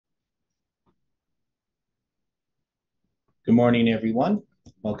Good morning, everyone.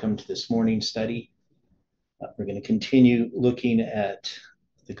 Welcome to this morning's study. We're going to continue looking at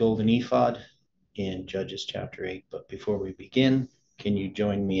the golden ephod in Judges chapter 8. But before we begin, can you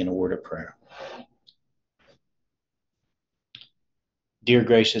join me in a word of prayer? Dear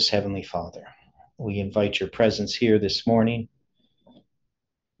gracious Heavenly Father, we invite your presence here this morning.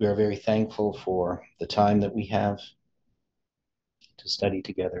 We are very thankful for the time that we have to study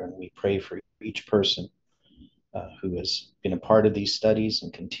together, and we pray for each person who has been a part of these studies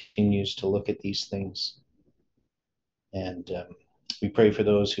and continues to look at these things. And we pray for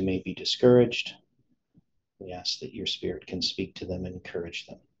those who may be discouraged. We ask that your Spirit can speak to them and encourage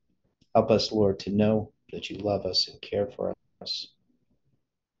them. Help us, Lord, to know that you love us and care for us.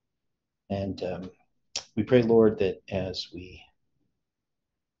 And we pray, Lord, that as we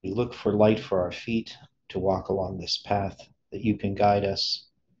look for light for our feet to walk along this path, that you can guide us,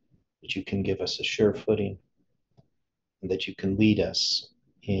 that you can give us a sure footing, and that you can lead us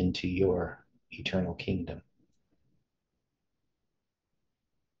into your eternal kingdom.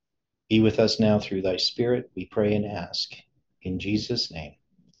 Be with us now through thy Spirit, we pray and ask. In Jesus' name,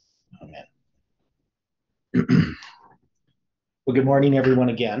 amen. Well, good morning, everyone,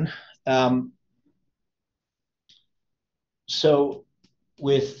 again. So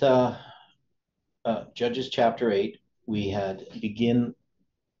with Judges chapter 8, we had begun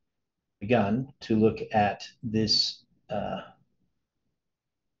to look at this,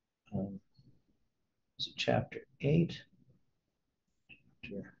 is it chapter 8?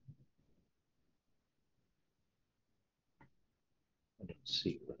 I don't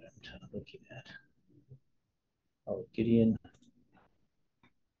see what I'm looking at. Oh, Gideon.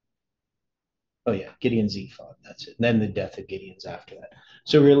 Oh, yeah, Gideon's ephod. That's it. And then the death of Gideon's after that.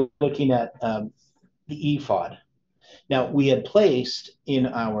 So we're looking at the ephod. Now, we had placed in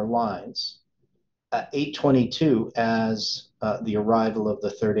our lines 8:22 as the arrival of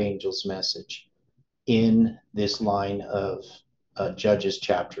the third angel's message in this line of Judges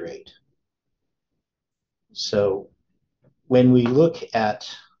chapter 8. So when we look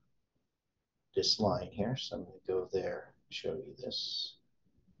at this line here, so I'm going to go there, show you this.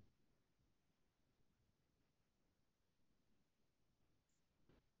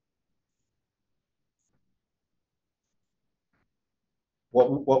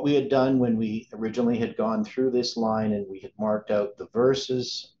 What we had done when we originally had gone through this line and we had marked out the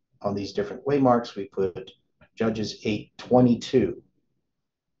verses on these different waymarks, we put Judges 8:22,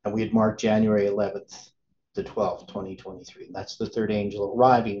 and we had marked January 11th to 12th, 2023. And that's the third angel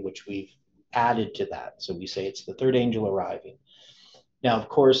arriving, which we've added to that. So we say it's the third angel arriving. Now, of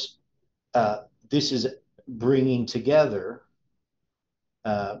course, this is bringing together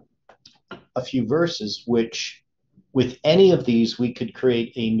a few verses, which with any of these, we could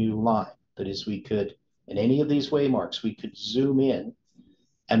create a new line. That is, we could, in any of these waymarks, we could zoom in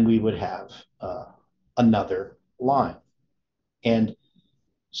and we would have another line. And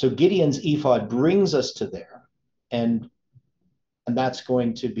so Gideon's ephod brings us to there, and that's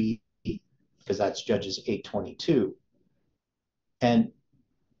going to be, because that's Judges 8:22. And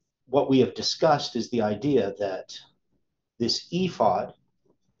what we have discussed is the idea that this ephod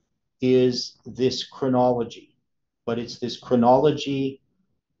is this chronology, but it's this chronology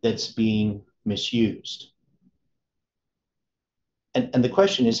that's being misused. And the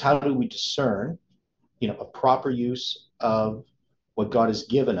question is, how do we discern, a proper use of what God has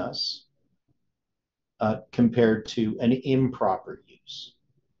given us compared to an improper use?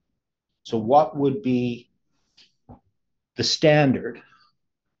 So what would be the standard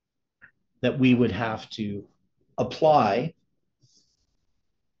that we would have to apply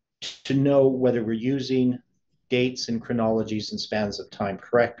to know whether we're using dates and chronologies and spans of time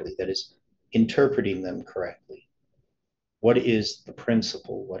correctly, that is, interpreting them correctly? What is the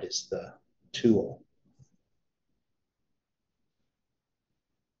principle? What is the tool?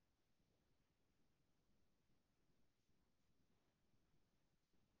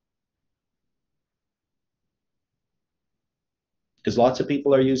 Because lots of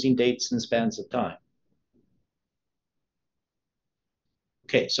people are using dates and spans of time.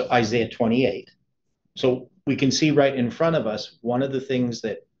 Okay, so Isaiah 28. So we can see right in front of us, one of the things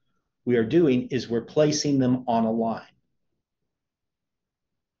that we are doing is we're placing them on a line.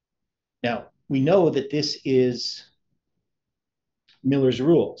 Now, we know that this is Miller's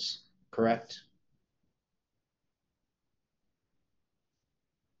rules, correct?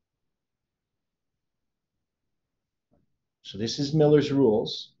 So this is Miller's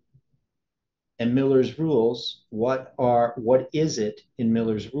rules. And Miller's rules, what is it in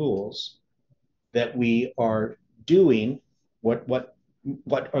Miller's rules that we are doing? What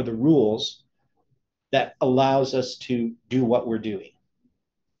are the rules that allows us to do what we're doing,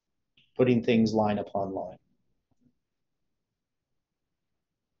 putting things line upon line.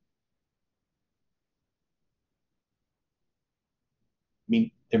 I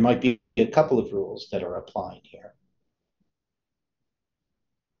mean, there might be a couple of rules that are applying here.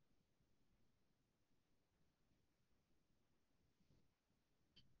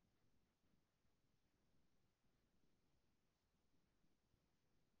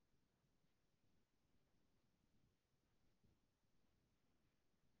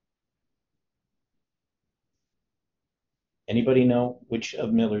 Anybody know which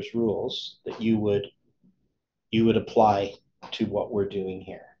of Miller's rules that you would apply to what we're doing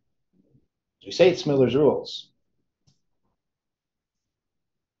here? We say it's Miller's rules.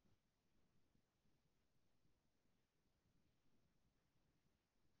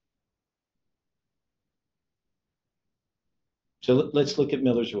 So let's look at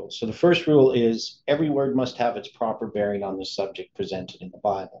Miller's rules. So the first rule is every word must have its proper bearing on the subject presented in the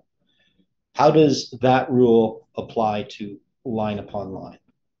Bible. How does that rule apply to line upon line?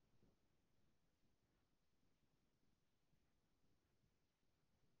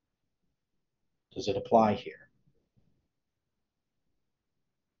 Does it apply here?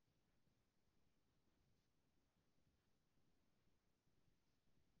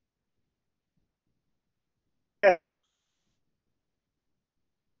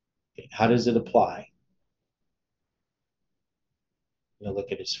 How does it apply? We'll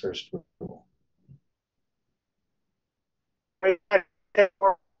look at his first rule.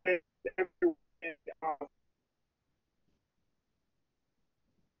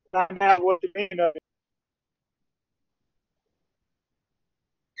 Not what you mean of it.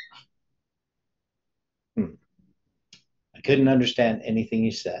 I couldn't understand anything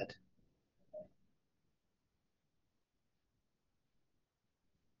you said.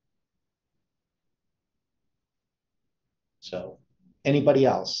 So, anybody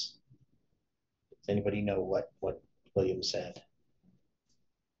else? Does anybody know what William said?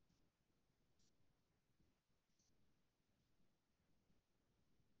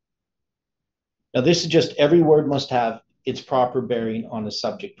 Now, this is just every word must have its proper bearing on the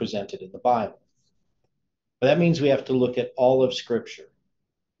subject presented in the Bible. But that means we have to look at all of Scripture.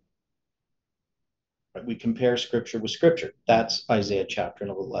 Right? We compare Scripture with Scripture. That's Isaiah chapter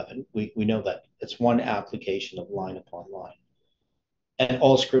 11. We know that. It's one application of line upon line. And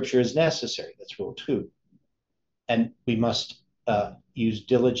all Scripture is necessary. That's rule 2. And we must use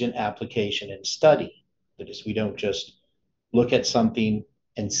diligent application and study. That is, we don't just look at something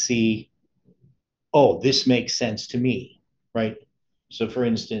and see, oh, this makes sense to me, right? So, for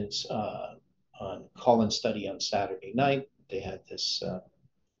instance, on Call and Study on Saturday night, they had this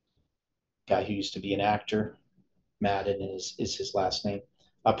guy who used to be an actor, Madden is his last name,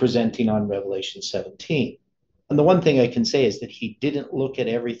 presenting on Revelation 17. And the one thing I can say is that he didn't look at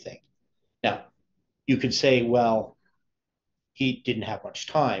everything. Now, you could say, well, he didn't have much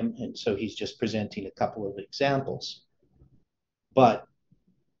time, and so he's just presenting a couple of examples. But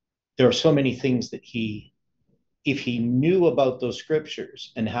there are so many things that if he knew about those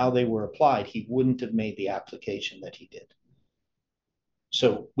scriptures and how they were applied, he wouldn't have made the application that he did.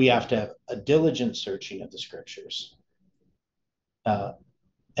 So we have to have a diligent searching of the scriptures and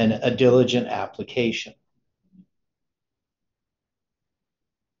a diligent application.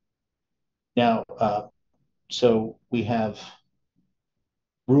 Now, so we have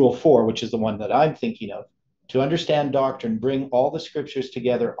rule 4, which is the one that I'm thinking of. To understand doctrine, bring all the scriptures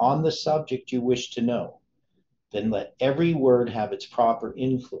together on the subject you wish to know. Then let every word have its proper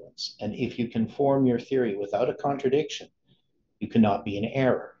influence. And if you can form your theory without a contradiction, you cannot be in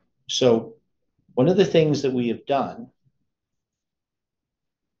error. So one of the things that we have done,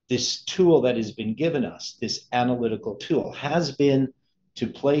 this tool that has been given us, this analytical tool, has been to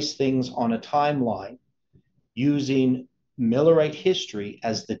place things on a timeline using Millerite history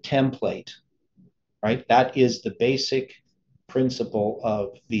as the template, right? That is the basic principle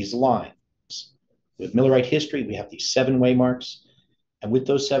of these lines. With Millerite history, we have these 7 waymarks. And with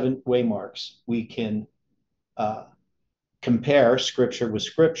those 7 waymarks, we can compare scripture with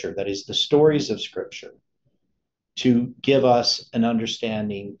scripture, that is the stories of scripture, to give us an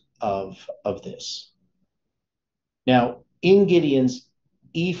understanding of this. Now, in Gideon's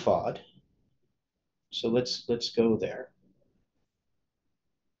ephod, so let's go there.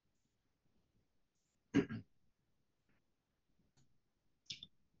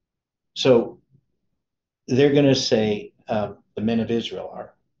 So they're going to say, the men of Israel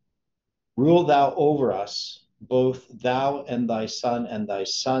are, rule thou over us, both thou and thy son and thy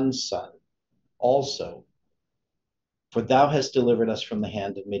son's son also, for thou hast delivered us from the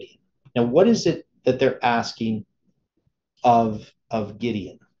hand of Midian. Now, what is it that they're asking of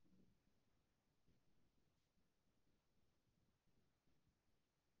Gideon?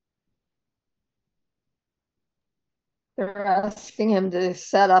 They're asking him to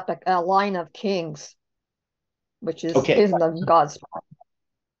set up a line of kings, which Okay, isn't God's plan.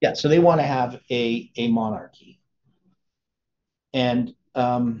 yeah, so they want to have a monarchy. And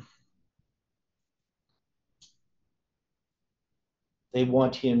they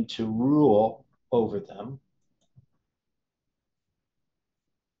want him to rule over them.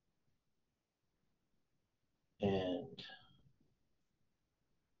 And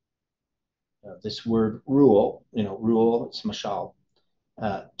this word rule, rule, it's mashal.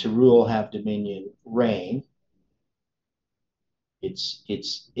 To rule, have dominion, reign.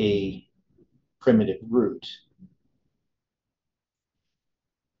 It's a primitive root.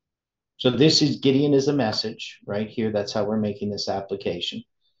 So this is Gideon is a message right here. That's how we're making this application.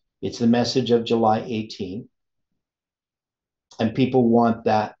 It's the message of July 18. And people want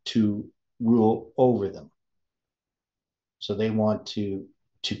that to rule over them. So they want to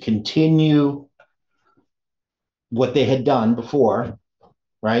continue what they had done before,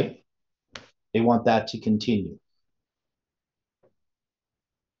 right? They want that to continue.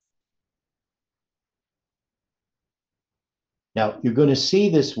 Now, you're going to see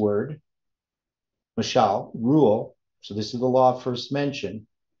this word, mashal, rule. So this is the law first mentioned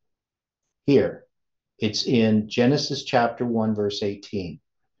here. It's in Genesis chapter 1, verse 18.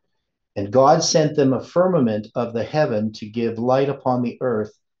 And God sent them a firmament of the heaven to give light upon the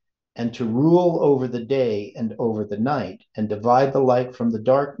earth and to rule over the day and over the night and divide the light from the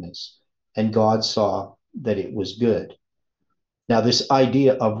darkness. And God saw that it was good. Now, this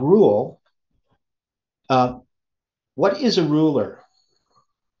idea of rule, what is a ruler?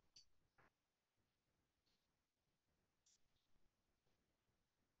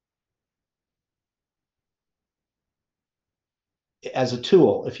 As a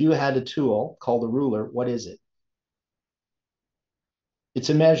tool, if you had a tool called a ruler, what is it? It's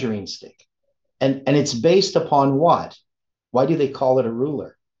a measuring stick. And it's based upon what? Why do they call it a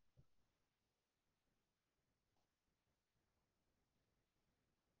ruler?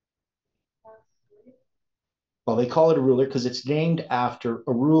 Well, they call it a ruler because it's named after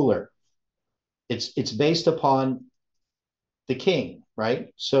a ruler. It's based upon the king,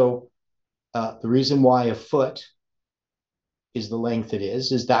 right? So the reason why a foot is the length it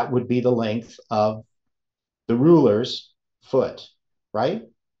is that would be the length of the ruler's foot, right?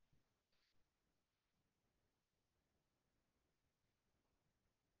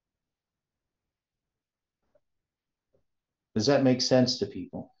 Does that make sense to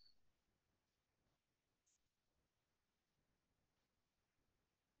people?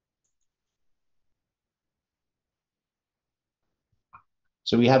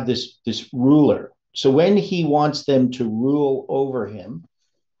 So we have this ruler. So when he wants them to rule over him,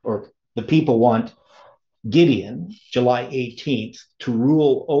 or the people want Gideon, July 18th, to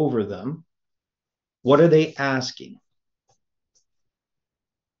rule over them, what are they asking?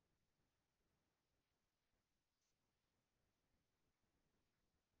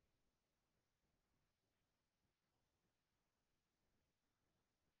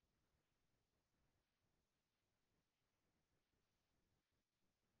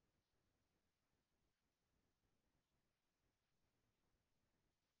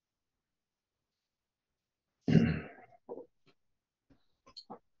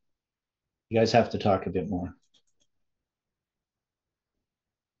 You guys have to talk a bit more.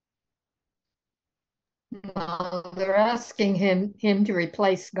 They're asking him to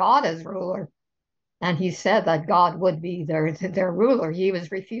replace God as ruler. And he said that God would be their ruler. He was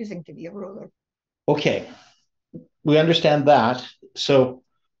refusing to be a ruler. Okay, we understand that. So,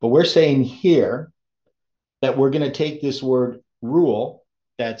 but we're saying here that we're going to take this word rule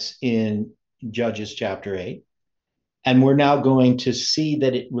that's in Judges chapter 8, and we're now going to see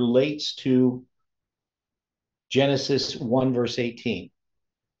that it relates to Genesis 1, verse 18.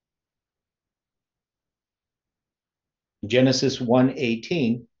 Genesis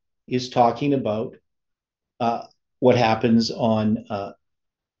 1:18 is talking about what happens on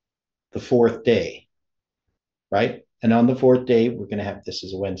the fourth day, right? And on the fourth day, we're going to have, this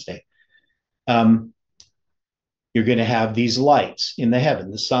is a Wednesday, you're going to have these lights in the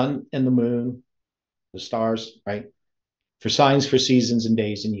heaven, the sun and the moon, the stars, right? For signs for seasons and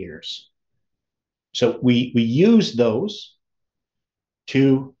days and years. So we use those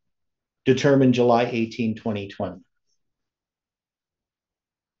to determine July 18, 2020.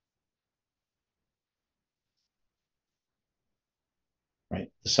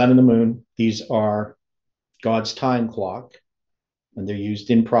 Right? The sun and the moon, these are God's time clock. and they're used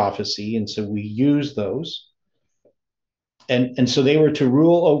in prophecy. And so we use those. And so they were to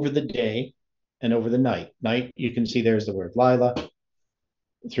rule over the day and over the night. Night, you can see there's the word Lila,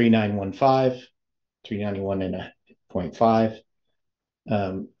 3915, 391.5.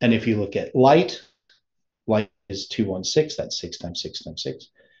 And if you look at light, light is 216, that's 6 times 6 times 6,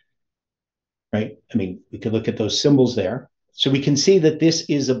 right? I mean, we could look at those symbols there. So we can see that this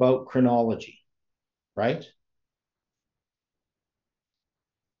is about chronology, right?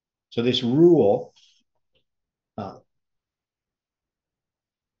 So this rule,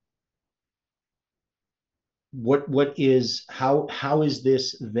 what is how is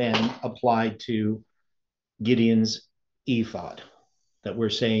this then applied to Gideon's ephod that we're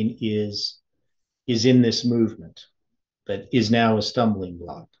saying is in this movement that is now a stumbling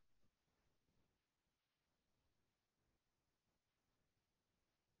block?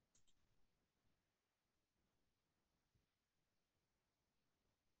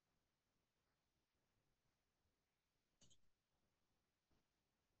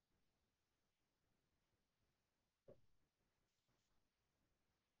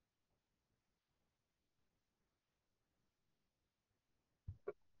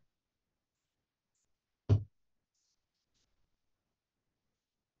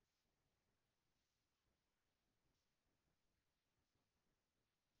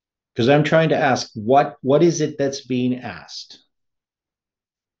 Because I'm trying to ask what is it that's being asked?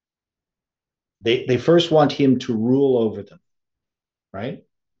 They first want him to rule over them, right?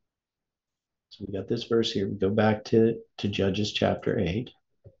 So we got this verse here. We go back to Judges chapter 8.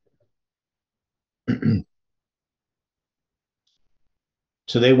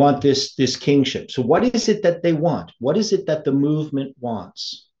 So they want this kingship. So what is it that they want? What is it that the movement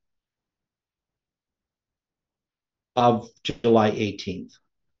wants of July 18th?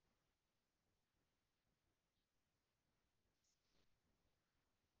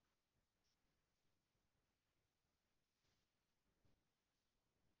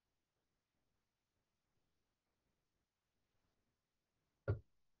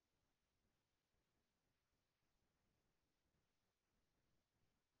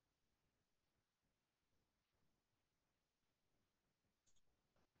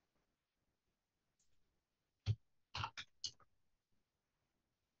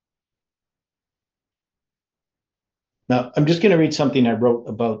 Now, I'm just going to read something I wrote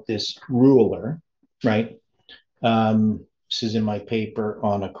about this ruler, right? This is in my paper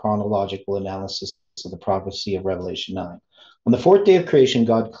on a chronological analysis of the prophecy of Revelation 9. On the fourth day of creation,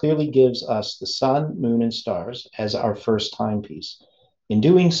 God clearly gives us the sun, moon, and stars as our first timepiece. In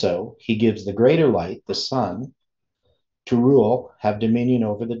doing so, he gives the greater light, the sun, to rule, have dominion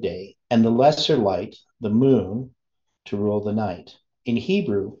over the day, and the lesser light, the moon, to rule the night. In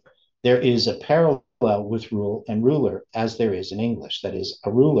Hebrew, there is a parallel with rule and ruler as there is in English. That is,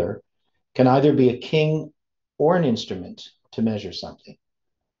 a ruler can either be a king or an instrument to measure something.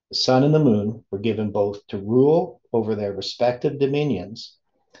 The sun and the moon were given both to rule over their respective dominions,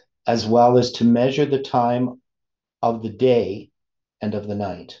 as well as to measure the time of the day and of the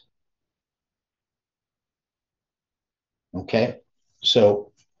night. Okay,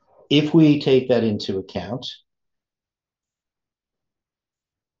 so if we take that into account,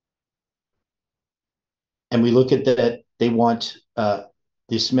 and we look at that, they want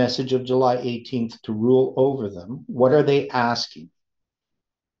this message of July 18th to rule over them. What are they asking?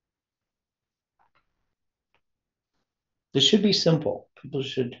 This should be simple. People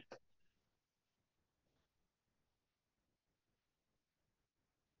should.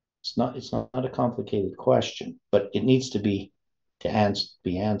 It's not a complicated question, but it needs to be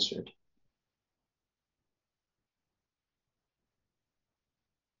answered.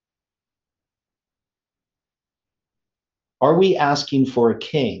 Are we asking for a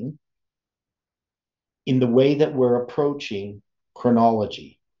king in the way that we're approaching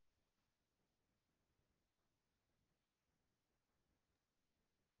chronology?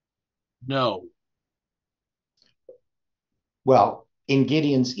 No. Well, in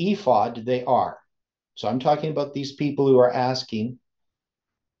Gideon's ephod, they are. So I'm talking about these people who are asking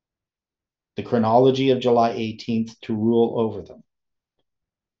the chronology of July 18th to rule over them.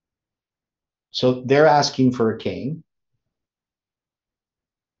 So they're asking for a king.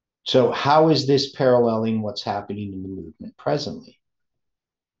 So how is this paralleling what's happening in the movement presently?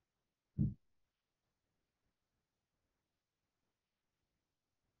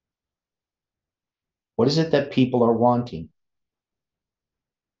 What is it that people are wanting?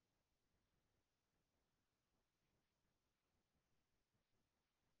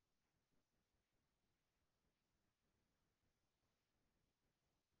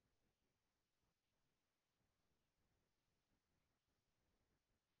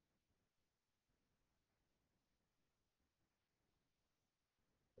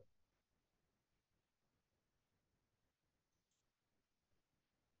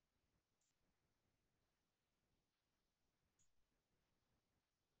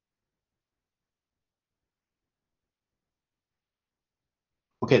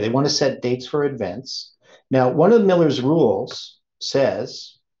 Okay, they want to set dates for events. Now, one of Miller's rules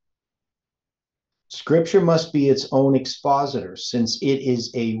says Scripture must be its own expositor, since it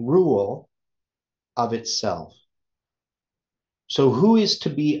is a rule of itself. So, who is to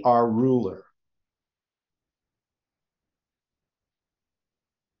be our ruler?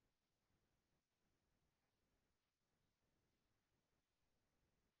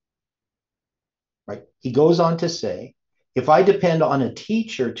 Right? He goes on to say, if I depend on a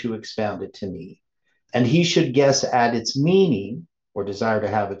teacher to expound it to me, and he should guess at its meaning, or desire to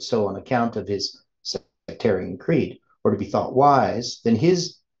have it so on account of his sectarian creed, or to be thought wise, then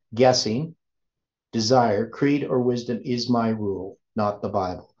his guessing, desire, creed, or wisdom is my rule, not the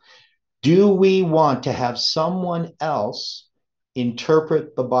Bible. Do we want to have someone else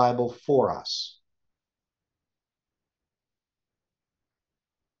interpret the Bible for us?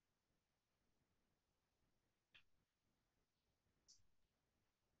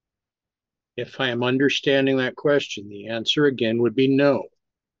 If I am understanding that question, the answer again would be no.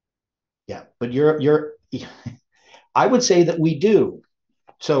 Yeah, but you're I would say that we do.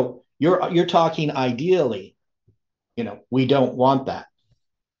 So you're talking ideally, we don't want that.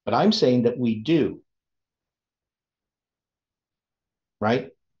 But I'm saying that we do.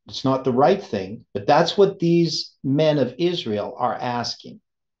 Right? It's not the right thing, but that's what these men of Israel are asking.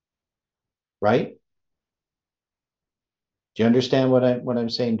 Right? Do you understand what I'm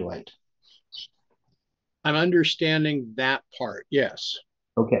saying, Dwight? I'm understanding that part, yes.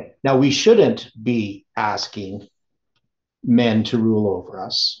 Okay. Now we shouldn't be asking men to rule over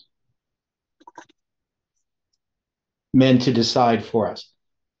us, men to decide for us.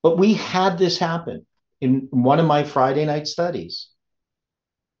 But we had this happen in one of my Friday night studies.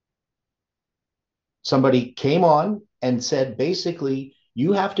 Somebody came on and said, basically,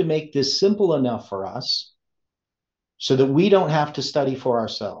 you have to make this simple enough for us so that we don't have to study for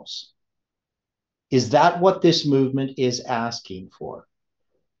ourselves. Is that what this movement is asking for?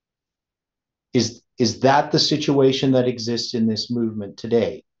 Is that the situation that exists in this movement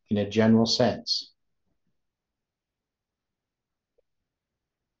today, in a general sense?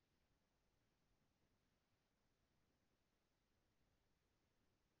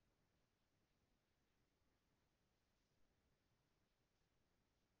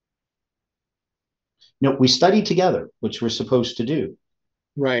 No, we study together, which we're supposed to do.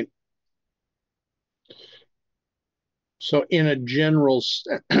 Right. So in a general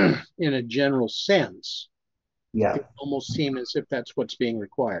sense, Yeah. it almost seems as if that's what's being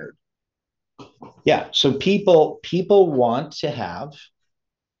required. Yeah. So people want to have,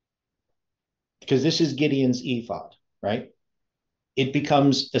 because this is Gideon's ephod, right? It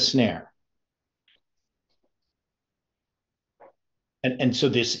becomes a snare. And so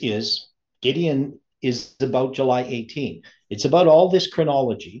this is Gideon is about July 18. It's about all this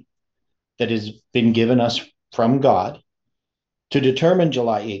chronology that has been given us from God to determine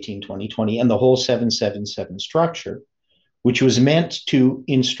July 18, 2020, and the whole 777 structure, which was meant to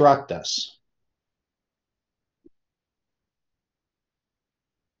instruct us.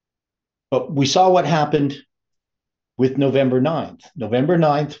 But we saw what happened with November 9th. November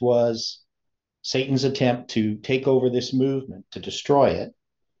 9th was Satan's attempt to take over this movement, to destroy it.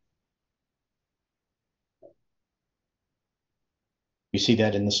 You see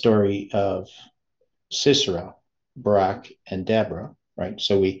that in the story of Sisera, Barak, and Deborah, right?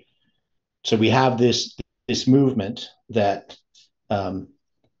 So we have this movement that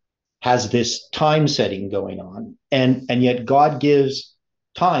has this time setting going on, and yet God gives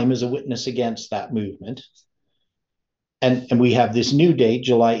time as a witness against that movement. And we have this new date,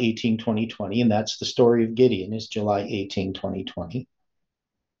 July 18, 2020, and that's the story of Gideon, is July 18, 2020.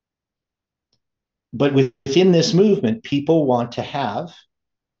 But within this movement, people want to have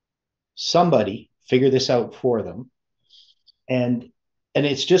somebody figure this out for them. And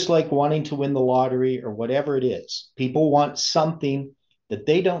it's just like wanting to win the lottery or whatever it is. People want something that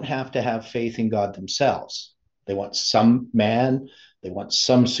they don't have to have faith in God themselves. They want some man, they want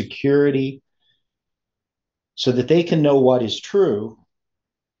some security so that they can know what is true,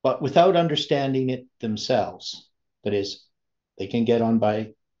 but without understanding it themselves. That is, they can get on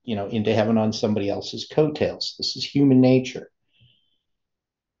by, into heaven on somebody else's coattails. This is human nature.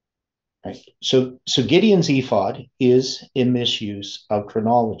 Right? So Gideon's ephod is a misuse of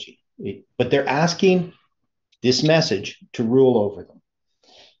chronology, but they're asking this message to rule over them.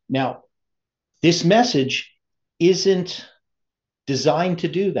 Now, this message isn't designed to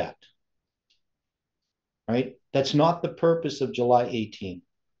do that, right? That's not the purpose of July 18.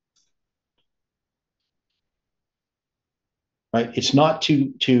 Right? It's not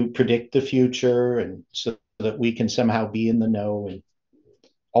to predict the future and so that we can somehow be in the know. And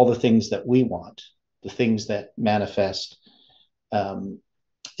all the things that we want, the things that manifest and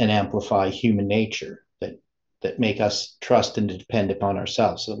amplify human nature, that make us trust and depend upon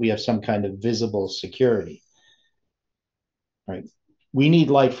ourselves, so that we have some kind of visible security, right? We need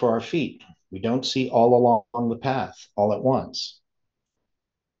light for our feet. We don't see all along the path all at once.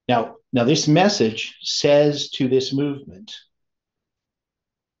 Now this message says to this movement,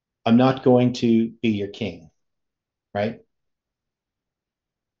 I'm not going to be your king, right?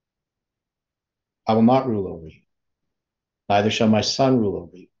 I will not rule over you. Neither shall my son rule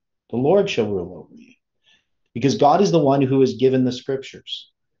over you. The Lord shall rule over you. Because God is the one who has given the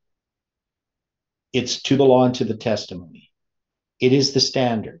scriptures. It's to the law and to the testimony. It is the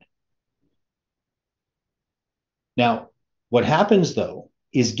standard. Now, what happens though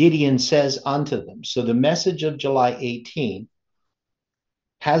is Gideon says unto them, so the message of July 18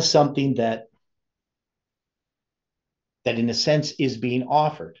 has something that in a sense is being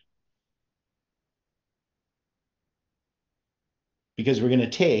offered. Because we're going to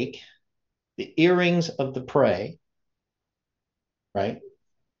take the earrings of the prey, right?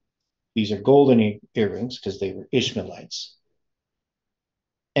 These are golden earrings because they were Ishmaelites.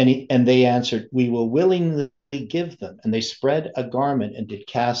 And they answered, we will willingly give them. And they spread a garment and did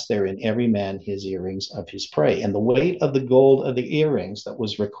cast therein every man his earrings of his prey. And the weight of the gold of the earrings that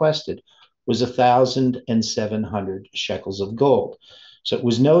was requested was 1,700 shekels of gold. So it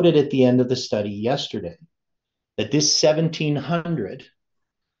was noted at the end of the study yesterday that this 1,700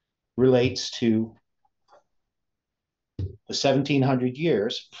 relates to the 1,700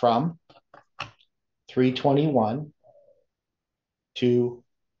 years from 321 to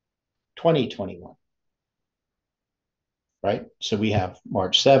 2021, right? So we have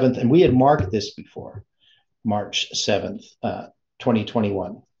March 7th, and we had marked this before, March 7th,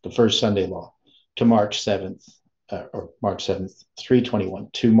 2021, the first Sunday law, to March 7th, or March 7th, 321,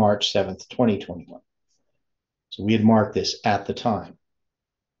 to March 7th, 2021. So we had marked this at the time.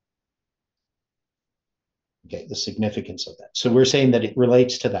 Okay, the significance of that. So we're saying that it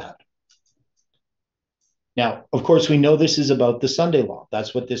relates to that. Now, of course, we know this is about the Sunday law.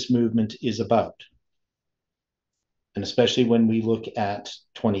 That's what this movement is about. And especially when we look at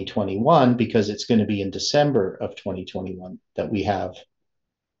 2021, because it's going to be in December of 2021 that we have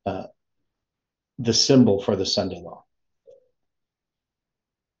the symbol for the Sunday law.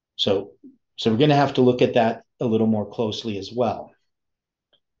 So we're going to have to look at that a little more closely as well.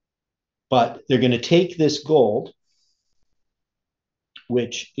 But they're going to take this gold,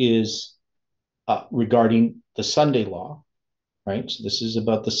 which is regarding the Sunday law, right? So this is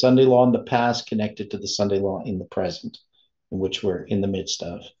about the Sunday law in the past connected to the Sunday law in the present, in which we're in the midst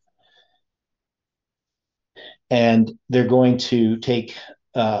of. And they're going to take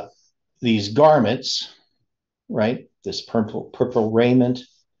these garments, right? This purple raiment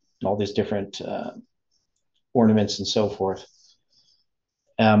and all these different ornaments and so forth.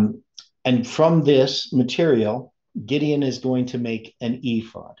 And from this material, Gideon is going to make an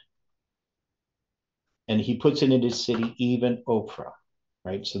ephod. And he puts it in his city, even Ophrah,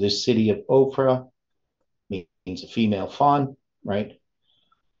 right? So this city of Ophrah means a female fawn, right?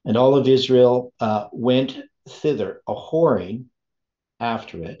 And all of Israel went thither, a whoring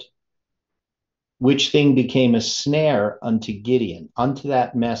after it, which thing became a snare unto Gideon, unto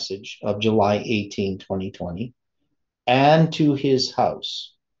that message of July 18, 2020, and to his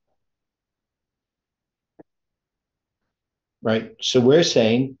house. Right? So we're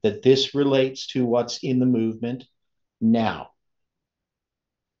saying that this relates to what's in the movement now.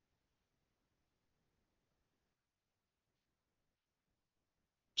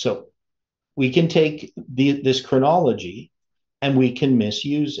 So we can take this chronology and we can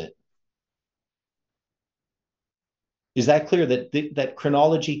misuse it. Is that clear that that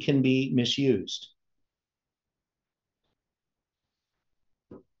chronology can be misused?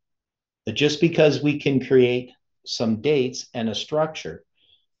 That just because we can create some dates and a structure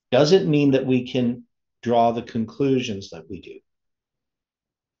doesn't mean that we can draw the conclusions that we do.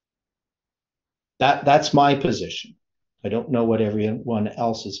 That's my position. I don't know what everyone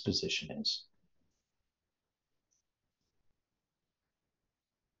else's position is.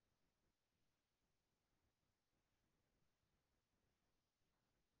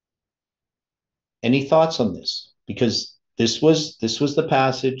 Any thoughts on this? Because this was the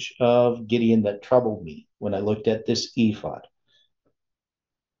passage of Gideon that troubled me when I looked at this ephod.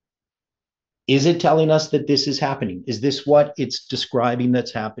 Is it telling us that this is happening? Is this what it's describing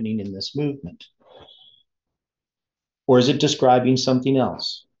that's happening in this movement? Or is it describing something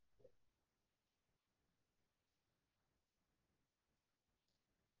else?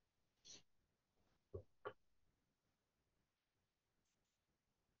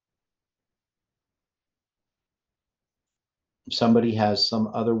 somebody has some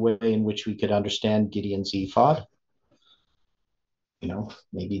other way in which we could understand Gideon's ephod,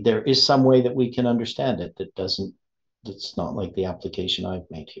 maybe there is some way that we can understand it that's not like the application I've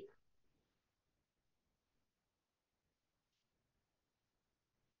made here.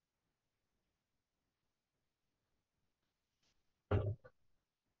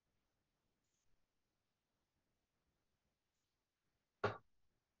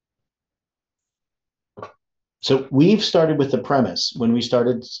 So we've started with the premise when we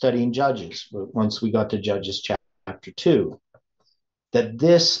started studying Judges, once we got to Judges chapter 2, that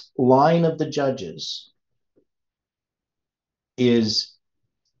this line of the Judges is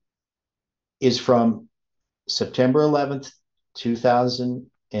from September 11th,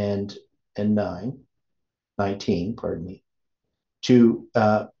 2019, pardon me, to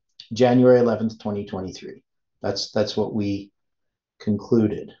January 11th, 2023. That's what we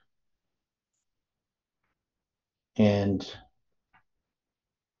concluded. And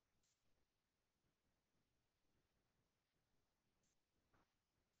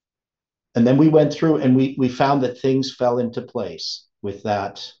then we went through and we found that things fell into place with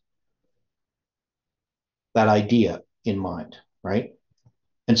that idea in mind, right?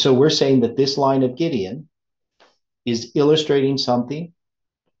 And so we're saying that this line of Gideon is illustrating something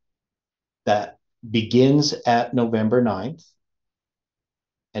that begins at November 9th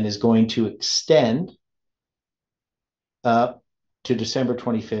and is going to extend to December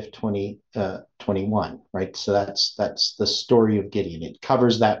 25th, 2021, right? So that's the story of Gideon. It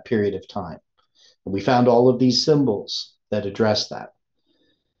covers that period of time. And we found all of these symbols that address that.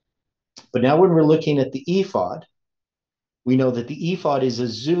 But now when we're looking at the ephod, we know that the ephod is a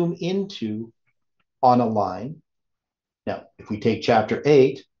zoom into on a line. Now, if we take chapter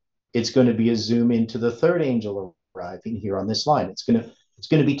 8, it's going to be a zoom into the third angel arriving here on this line. It's going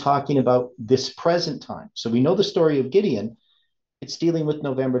to be talking about this present time. So we know the story of Gideon. It's dealing with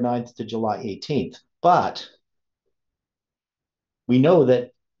November 9th to July 18th. But we know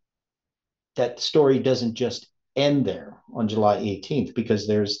that story doesn't just end there on July 18th, because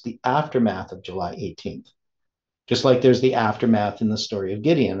there's the aftermath of July 18th. Just like there's the aftermath in the story of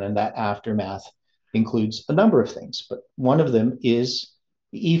Gideon, and that aftermath includes a number of things, but one of them is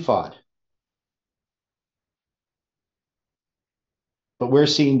the ephod. But we're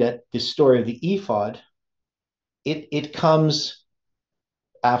seeing that the story of the ephod, it comes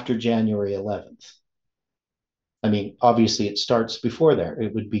after January 11th. I mean, obviously it starts before there.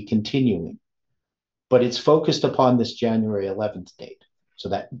 It would be continuing. But it's focused upon this January 11th date. So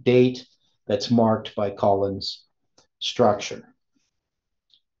that date that's marked by Colin's structure.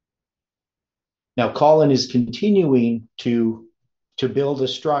 Now, Colin is continuing to build a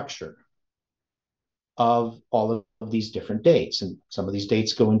structure of all of these different dates, and some of these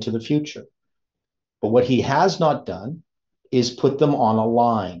dates go into the future. But what he has not done is put them on a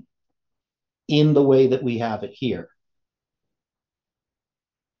line in the way that we have it here.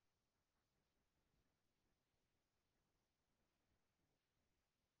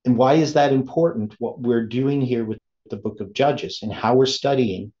 And why is that important, what we're doing here with the book of Judges and how we're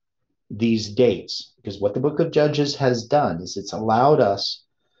studying these dates? Because what the book of Judges has done is it's allowed us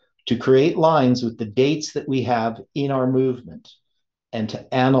to create lines with the dates that we have in our movement and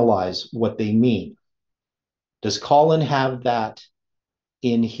to analyze what they mean. Does Colin have that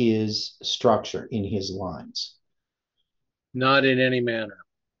in his structure, in his lines? Not in any manner.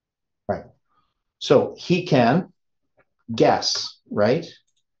 Right. So he can guess, right?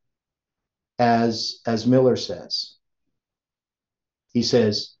 As Miller says. He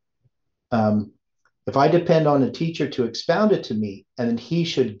says, if I depend on a teacher to expound it to me, and then he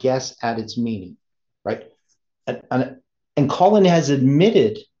should guess at its meaning, right? And Colin has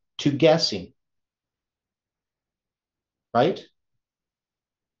admitted to guessing, right?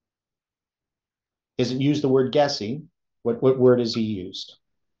 He hasn't used the word guessing. What word has he used?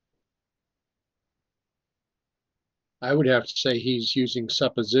 I would have to say he's using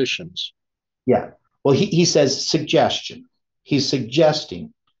suppositions. Yeah. Well, he says suggestion. He's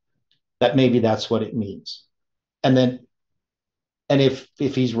suggesting that maybe that's what it means. And if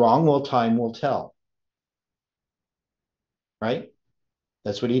he's wrong, well, time will tell. Right?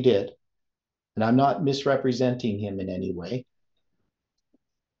 That's what he did. And I'm not misrepresenting him in any way,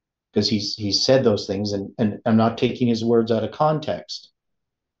 because he's said those things, and I'm not taking his words out of context.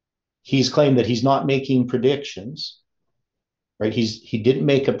 He's claimed that he's not making predictions, right? He didn't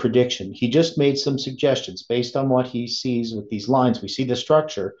make a prediction. He just made some suggestions based on what he sees with these lines. We see the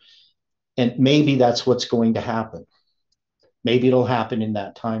structure, and maybe that's what's going to happen. Maybe it'll happen in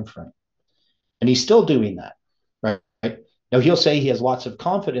that time frame. And he's still doing that, right? Now, he'll say he has lots of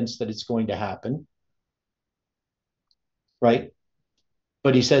confidence that it's going to happen. right?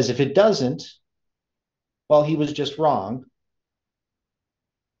 But he says if it doesn't, well, he was just wrong.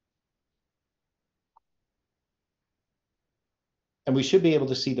 And we should be able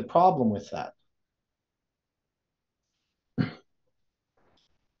to see the problem with that.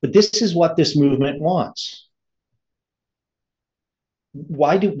 But this is what this movement wants.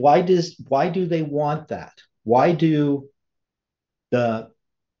 Why do they want that? Why do the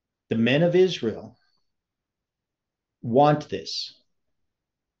men of Israel want this?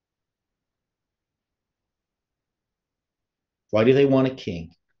 Why do they want a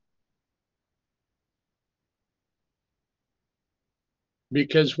king?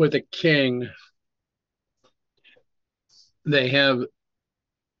 Because with a king, they have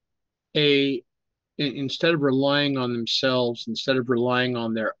instead of relying on themselves, instead of relying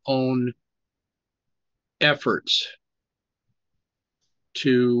on their own efforts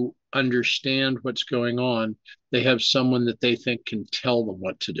to understand what's going on, they have someone that they think can tell them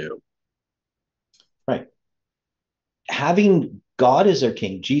what to do. Right. Having God as our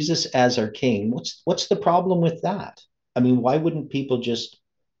king, Jesus as our king, what's the problem with that? I mean, why wouldn't people just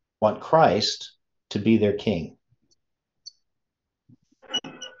want Christ to be their king?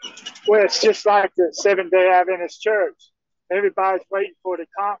 Well, it's just like the Seventh-day Adventist Church. Everybody's waiting for the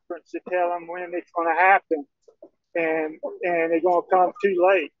conference to tell them when it's going to happen, and they're going to come too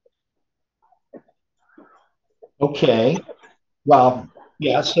late. Okay. Well,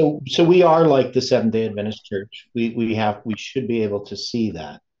 yeah, so we are like the Seventh-day Adventist Church. We should be able to see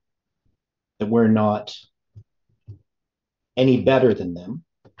that we're not any better than them,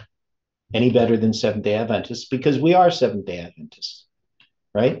 any better than Seventh-day Adventists, because we are Seventh-day Adventists,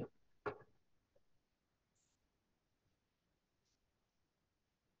 right?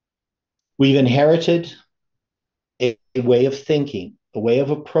 We've inherited a way of thinking, a way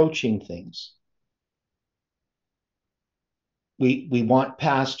of approaching things. We want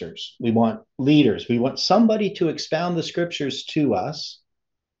pastors, we want leaders, we want somebody to expound the scriptures to us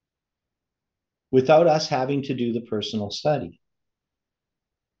without us having to do the personal study.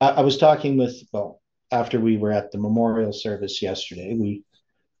 I was talking with, well, after we were at the memorial service yesterday, we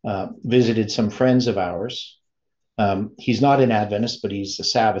visited some friends of ours. He's not an Adventist, but he's a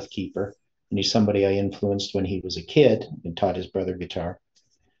Sabbath keeper. And he's somebody I influenced when he was a kid and taught his brother guitar.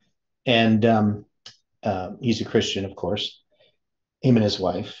 And he's a Christian, of course, him and his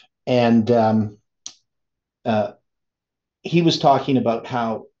wife. And he was talking about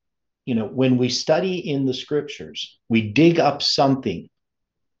how, you know, when we study in the scriptures, we dig up something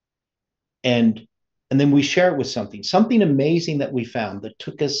and then we share it with something amazing that we found that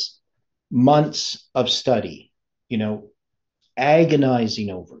took us months of study, you know, agonizing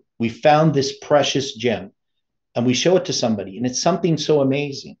over. We found this precious gem and we show it to somebody, and it's something so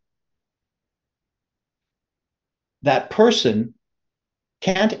amazing. That person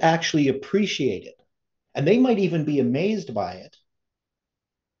can't actually appreciate it. And they might even be amazed by it,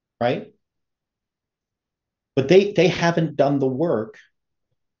 right? But they haven't done the work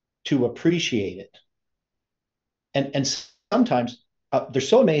to appreciate it. And sometimes they're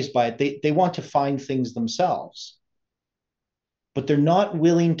so amazed by it, they want to find things themselves. But they're not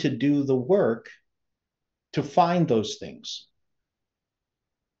willing to do the work to find those things.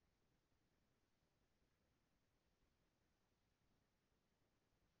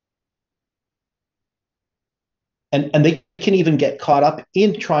 And they can even get caught up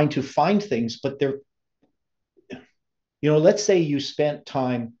in trying to find things, but they're, you know, let's say you spent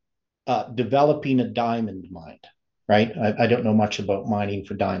time developing a diamond mine, right? I don't know much about mining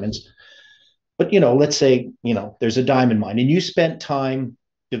for diamonds, but, you know, let's say, you know, there's a diamond mine and you spent time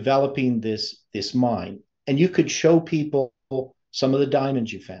developing this mine, and you could show people some of the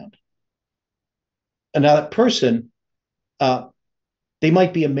diamonds you found. And now that person, they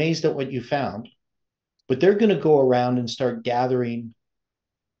might be amazed at what you found, but they're going to go around and start gathering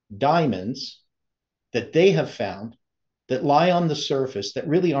diamonds that they have found that lie on the surface that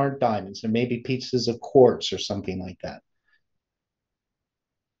really aren't diamonds, and maybe pieces of quartz or something like that.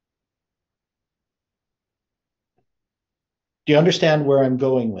 Do you understand where I'm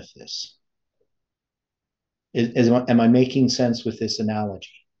going with this? Am I making sense with this analogy?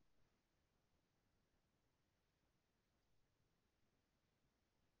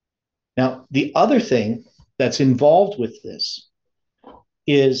 Now, the other thing that's involved with this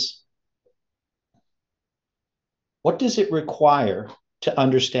is, what does it require to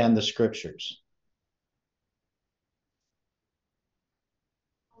understand the scriptures?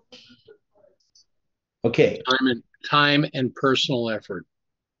 Okay. Time and personal effort.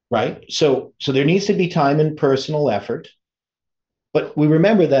 Right. So there needs to be time and personal effort. But we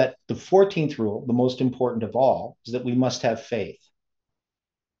remember that the 14th rule, the most important of all, is that we must have faith.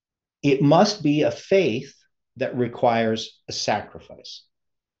 It must be a faith that requires a sacrifice.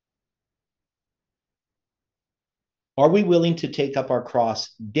 Are we willing to take up our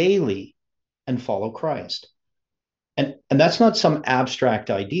cross daily and follow Christ? And that's not some abstract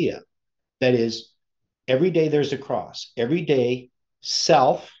idea. That is, every day there's a cross. Every day,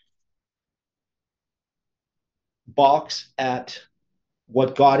 self balks at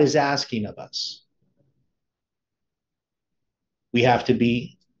what God is asking of us. We have to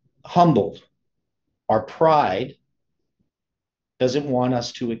be humbled. Our pride doesn't want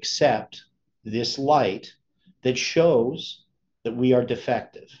us to accept this light that shows that we are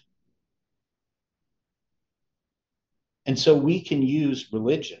defective. And so we can use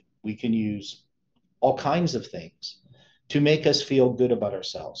religion, we can use all kinds of things to make us feel good about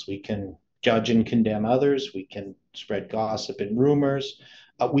ourselves. We can judge and condemn others, we can spread gossip and rumors,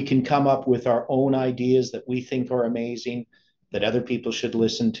 we can come up with our own ideas that we think are amazing, that other people should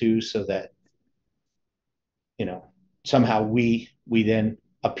listen to, so that, you know, somehow we then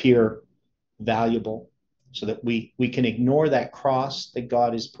appear valuable, so that we can ignore that cross that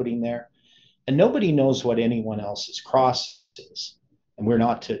God is putting there. And nobody knows what anyone else's cross is, and we're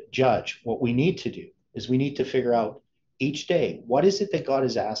not to judge. What we need to do is we need to figure out each day, what is it that God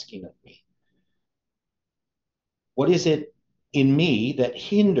is asking of me? What is it in me that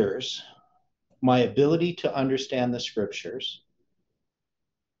hinders my ability to understand the scriptures?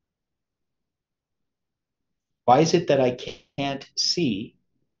 Why is it that I can't see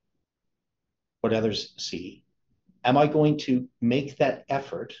what others see? Am I going to make that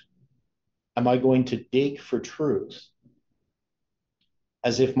effort? Am I going to dig for truth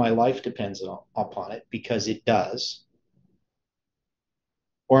as if my life depends upon it, because it does?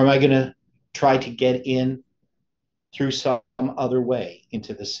 Or am I going to try to get in through some other way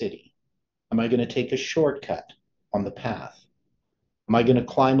into the city? Am I going to take a shortcut on the path? Am I going to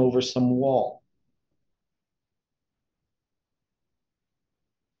climb over some wall?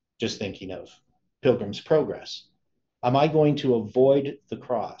 Just thinking of Pilgrim's Progress. Am I going to avoid the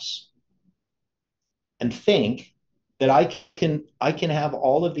cross and think that I can have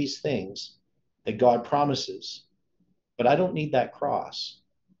all of these things that God promises, but I don't need that cross?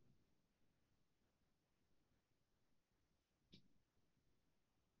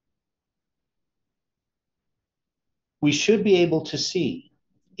 We should be able to see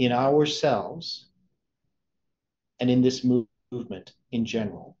in ourselves and in this movement in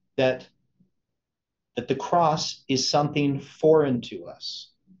general that the cross is something foreign to us.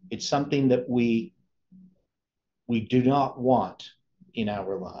 It's something that we do not want in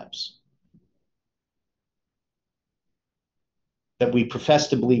our lives. That we profess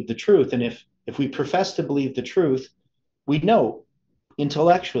to believe the truth. And if we profess to believe the truth, we know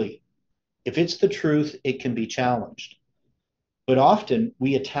intellectually, if it's the truth, it can be challenged. But often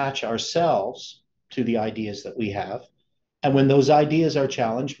we attach ourselves to the ideas that we have. And when those ideas are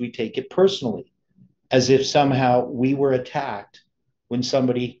challenged, we take it personally, as if somehow we were attacked when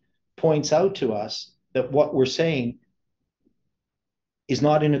somebody points out to us that what we're saying is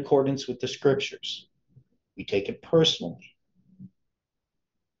not in accordance with the scriptures. We take it personally.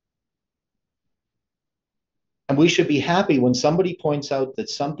 And we should be happy when somebody points out that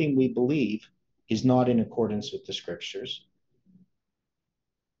something we believe is not in accordance with the scriptures.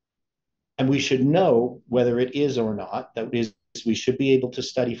 And we should know whether it is or not. That is, we should be able to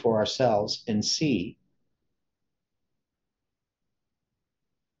study for ourselves and see.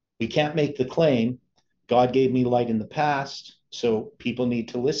 We can't make the claim, God gave me light in the past, so people need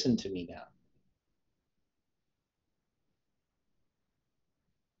to listen to me now.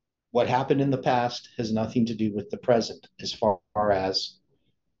 What happened in the past has nothing to do with the present, as far as,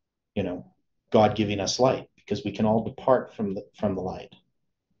 you know, God giving us light, because we can all depart from the light.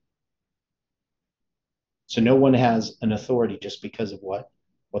 So no one has an authority just because of what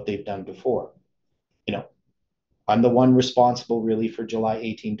they've done before. You know, I'm the one responsible really for July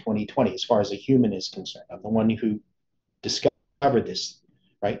 18, 2020, as far as a human is concerned. I'm the one who discovered this,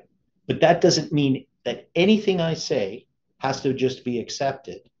 right? But that doesn't mean that anything I say has to just be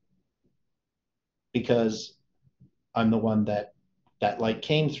accepted because I'm the one that light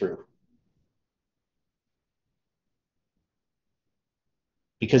came through.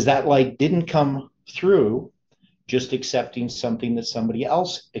 Because that light didn't come through just accepting something that somebody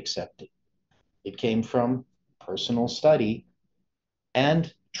else accepted. It came from personal study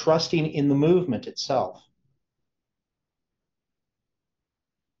and trusting in the movement itself.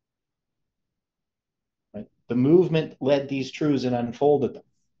 Right? The movement led these truths and unfolded them,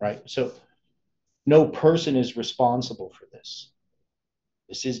 right? So no person is responsible for this.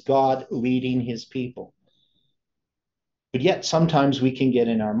 This is God leading his people. But yet sometimes we can get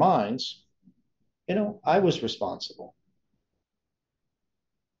in our minds, I was responsible.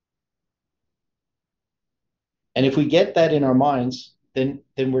 And if we get that in our minds, then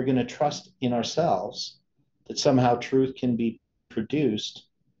we're going to trust in ourselves that somehow truth can be produced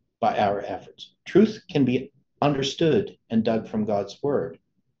by our efforts. Truth can be understood and dug from God's word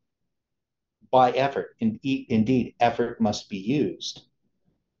by effort. Indeed, effort must be used.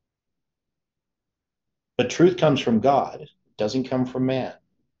 But truth comes from God. It doesn't come from man.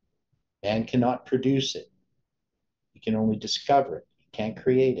 Man cannot produce it. He can only discover it. He can't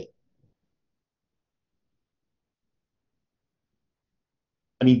create it.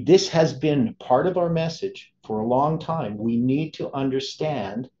 I mean, this has been part of our message for a long time. We need to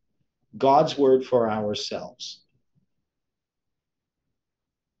understand God's word for ourselves.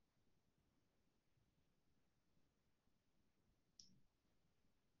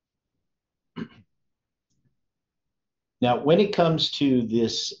 Now, when it comes to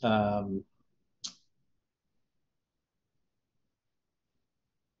this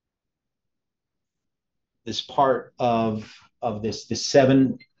this part of this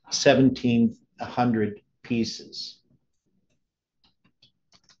 1700 pieces.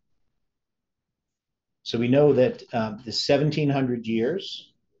 So we know that the 1700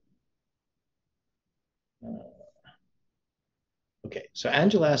 years. Okay, so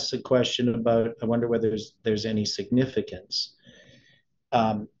Angela asks a question about, I wonder whether there's any significance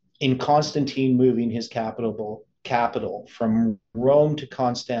in Constantine moving his capital from Rome to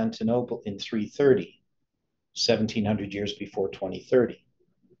Constantinople in 330, 1700 years before 2030.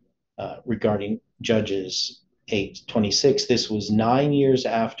 Regarding Judges 8:26, this was 9 years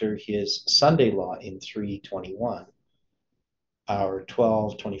after his Sunday law in 321. Our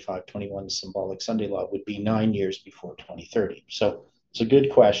 12, 25, 21 symbolic Sunday law would be 9 years before 2030. So it's a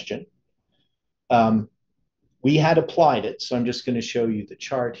good question. We had applied it, so I'm just going to show you the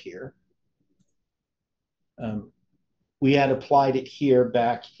chart here. We had applied it here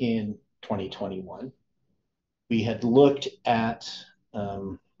back in 2021. We had looked at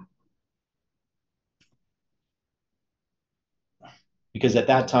because at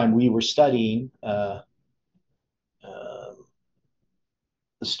that time we were studying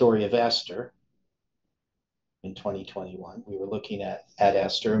the story of Esther in 2021. We were looking at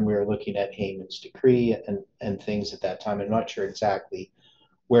Esther, and we were looking at Haman's decree and things at that time. I'm not sure exactly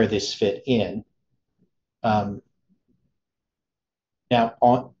where this fit in. Now,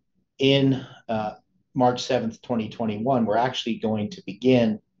 in March 7th, 2021, we're actually going to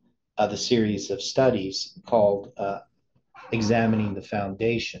begin the series of studies called Examining the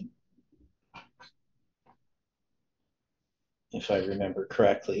Foundation, if I remember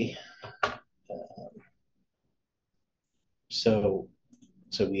correctly. So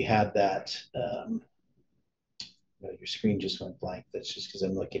we had that. Your screen just went blank. That's just because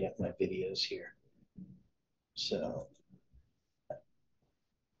I'm looking at my videos here. So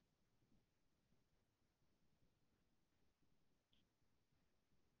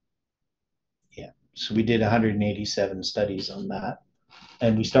yeah, so we did 187 studies on that,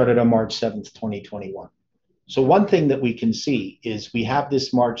 and we started on March 7th, 2021. So one thing that we can see is we have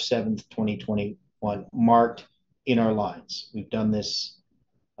this March 7th, 2021 marked in our lines. We've done this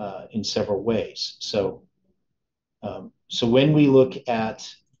in several ways. So when we look at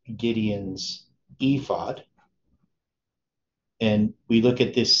Gideon's ephod, and we look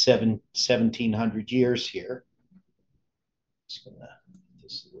at this 1700 years here, just gonna make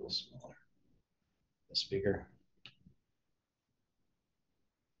this a little smaller, this bigger.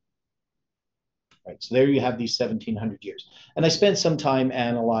 Right, so there you have these 1700 years. And I spent some time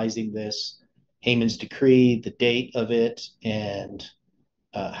analyzing this, Haman's decree, the date of it, and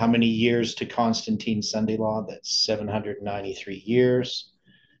how many years to Constantine's Sunday law. That's 793 years.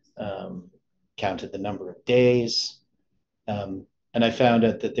 Counted the number of days. And I found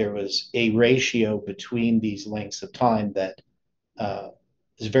out that there was a ratio between these lengths of time that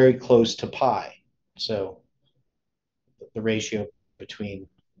is very close to pi. So the ratio between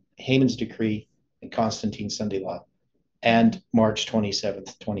Haman's decree and Constantine's Sunday law and March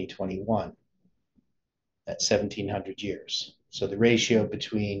 27th, 2021, at 1700 years. So the ratio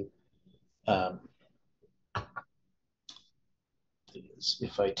between,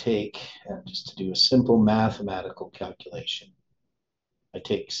 if I take, just to do a simple mathematical calculation, I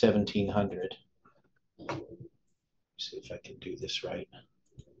take 1700, see if I can do this right,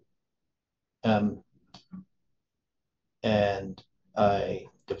 and I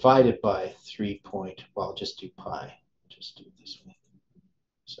divide it by 3 point, well, I'll just do pi, just do it this way.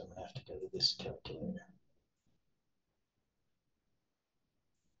 So I'm gonna have to go to this calculator.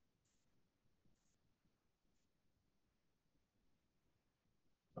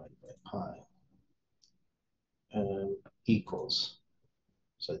 pi equals.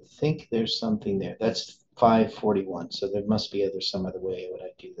 So I think there's something there. That's 541. So there must be some other way would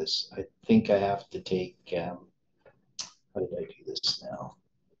I do this. I think I have to take, how did I do this now?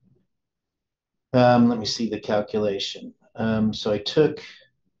 Let me see the calculation. So I took,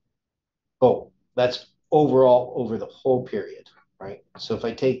 oh, that's overall over the whole period, right? So if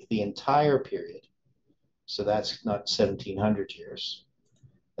I take the entire period, so that's not 1700 years,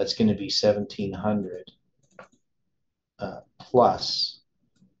 that's going to be 1700 plus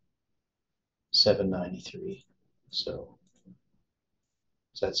 793. So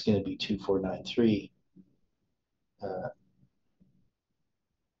that's going to be 2493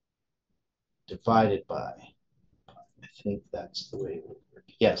 divided by, I think that's the way it would work.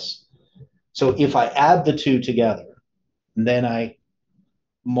 Yes. So if I add the two together, and then I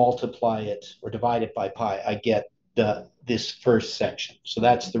multiply it or divide it by pi, I get this first section. So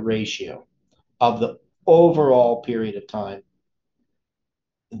that's the ratio of the overall period of time.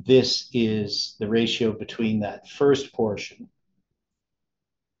 This is the ratio between that first portion.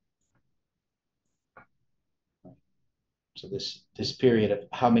 So this period of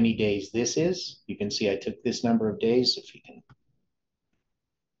how many days this is, you can see I took this number of days, if you can,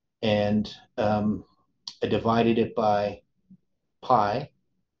 and I divided it by pi,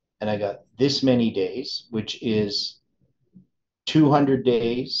 and I got this many days, which is 200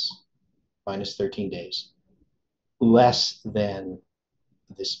 days minus 13 days, less than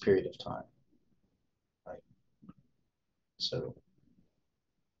this period of time, right? So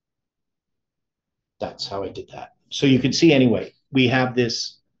that's how I did that. So you can see anyway, we have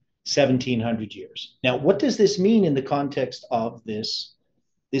this 1700 years. Now, what does this mean in the context of this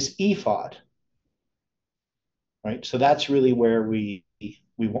ephod? Right? So that's really where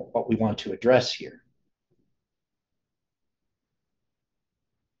what we want to address here.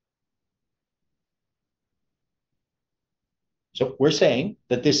 So we're saying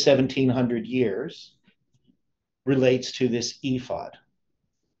that this 1700 years relates to this ephod.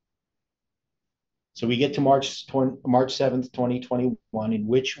 So we get to March 7th, 2021, in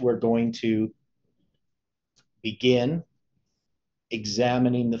which we're going to begin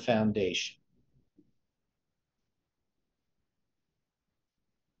examining the foundation.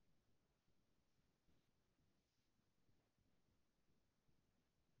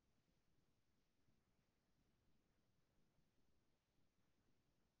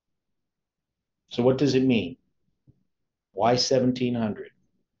 So what does it mean? Why 1700?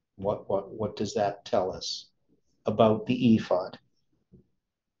 What does that tell us about the ephod?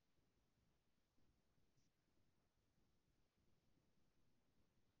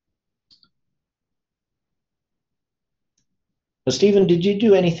 Well, Stephen, did you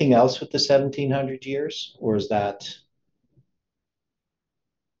do anything else with the 1700 years, or is that?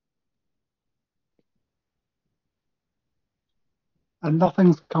 And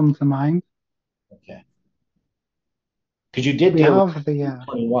nothing's come to mind. Okay. Because you did deal with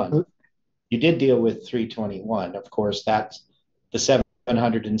 321. You did deal with 321. Of course, that's the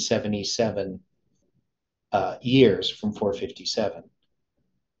 777 years from 457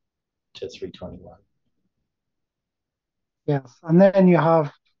 to 321. Yes, and then you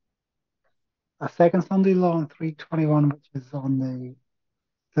have a second Sunday law on 321, which is on the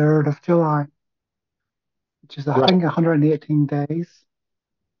 3rd of July, which is, I think, 118 days.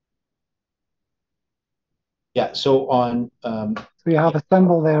 Yeah, so on... so you have a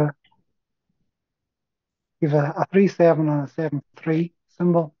symbol there. You have a 3-7 and a 7-3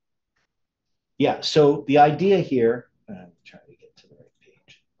 symbol. Yeah, so the idea here... I'm trying to get to the right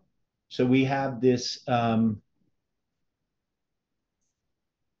page. So we have this...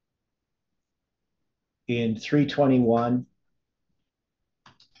 in 321,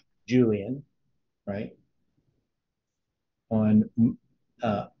 Julian, right? On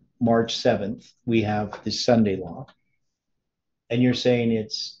March 7th, we have this Sunday law. And you're saying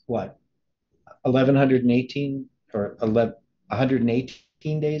it's what? 1118 or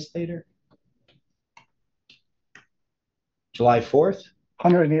 118 days later? July 4th?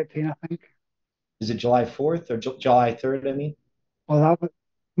 118, I think. Is it July 4th or July 3rd, I mean? Well, that was,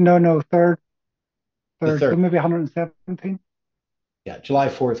 no, 3rd. The 3rd. So maybe 117. Yeah, July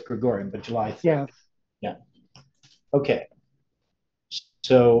 4th Gregorian, but July 3rd. Yes. Yeah. Okay.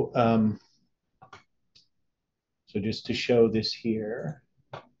 So, so just to show this here.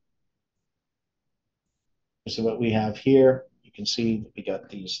 So what we have here, you can see we got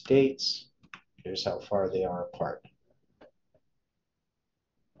these dates. Here's how far they are apart.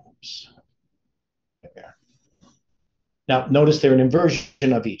 Oops. There. Now, notice they're an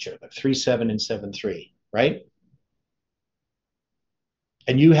inversion of each other, 3-7 and 7-3, right?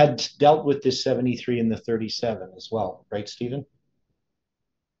 And you had dealt with this 73 and the 37 as well, right, Stephen?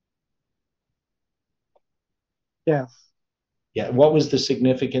 Yes. Yeah. What was the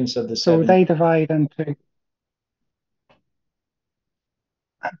significance of the So 70? they divide into,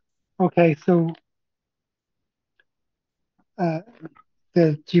 okay, so the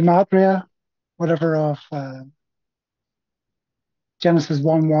gematria, whatever, of Genesis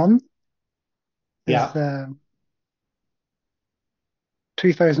 1:1 is Yeah.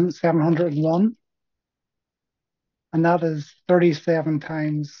 2,701, and that is 37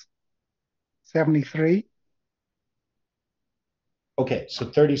 times 73. Okay, so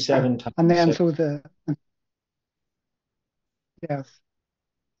 37 times. And then, yes.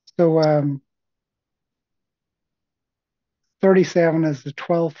 So 37 is the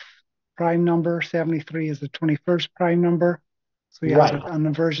 12th prime number, 73 is the 21st prime number. So you have an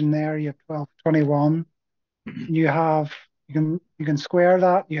inversion there, you have 12, 21. You can square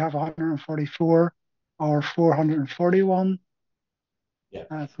that, you have 144 or 441. Yeah.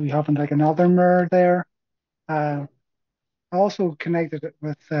 So we have like another mirror there. I also connected it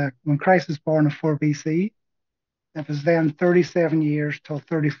with when Christ was born in 4 BC. It was then 37 years till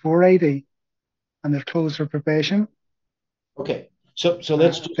 34 AD, and they've closed their probation. Okay, so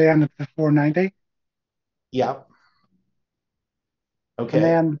let's at the end of the 490. Yeah. Okay. And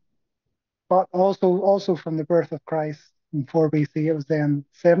then, but also from the birth of Christ in 4 BC, it was then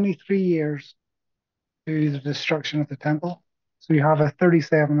 73 years to the destruction of the temple. So you have a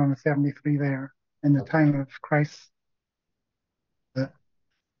 37 and a 73 there in the time of Christ.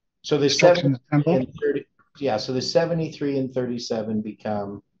 So the destruction of the temple. And 30, yeah, so the 73 and 37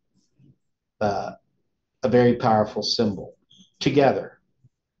 become a very powerful symbol together,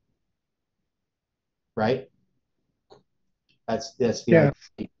 right? That's the idea.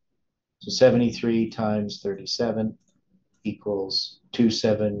 So 73 times 37 equals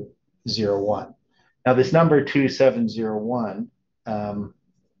 2701. Now this number 2701,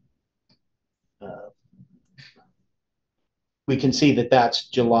 we can see that that's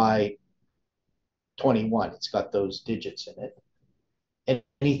July 21. It's got those digits in it.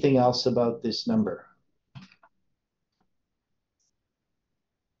 Anything else about this number?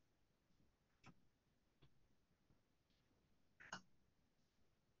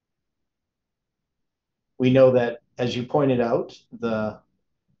 We know that, as you pointed out, the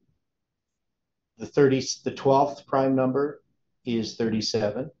 12th prime number is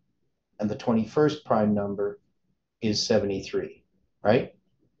 37, and the 21st prime number is 73, right?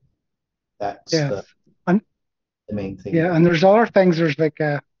 That's the main thing. Yeah, and there's other things. There's like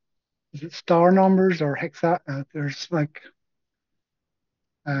is it star numbers or there's like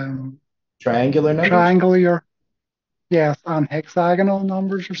triangular numbers? Triangular, yes, and hexagonal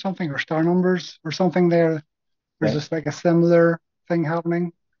numbers or something, or star numbers or something there. There's just like a similar thing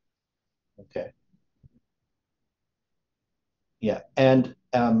happening. Okay. Yeah, and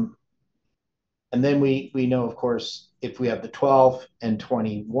then we know, of course, if we have the 12 and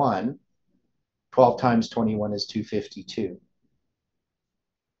 21, 12 times 21 is 252.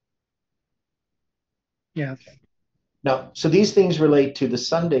 Yes. Now, so these things relate to the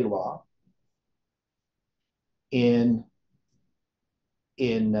Sunday law in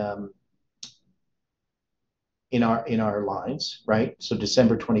our lines, right? So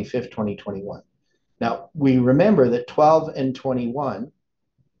December 25th, 2021. Now, we remember that 12 and 21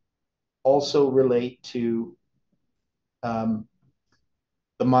 also relate to the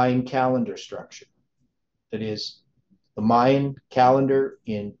Mayan calendar structure. That is, the Mayan calendar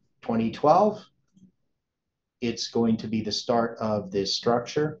in 2012, it's going to be the start of this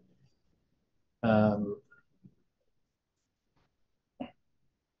structure.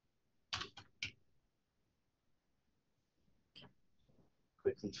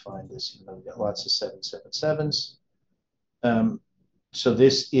 Quickly find this. We've got lots of 777s. So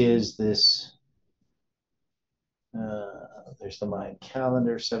this is this. There's the Mayan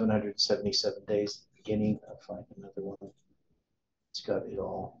calendar, 777 days at the beginning. I'll find another one. It's got it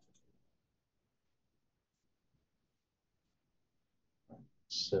all.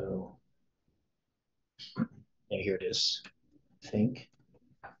 So yeah, here it is. I think.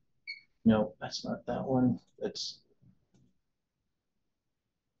 No, that's not that one. That's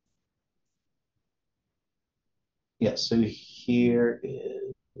yeah. So here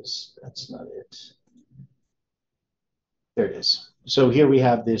is that's not it. There it is. So here we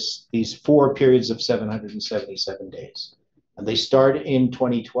have these 4 periods of 777 days, and they start in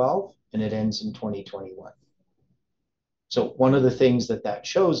 2012 and it ends in 2021. So one of the things that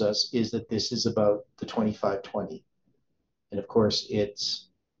shows us is that this is about the 2520, and of course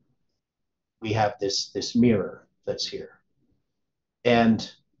we have this mirror that's here.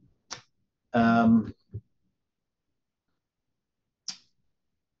 And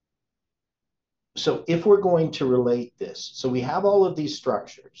so if we're going to relate this, so we have all of these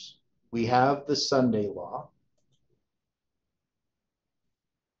structures. We have the Sunday law.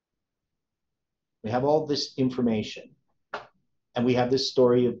 We have all this information. And we have this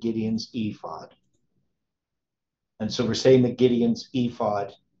story of Gideon's ephod. And so we're saying that Gideon's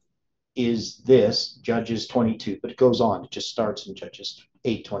ephod is this, Judges 22, but it goes on. It just starts in Judges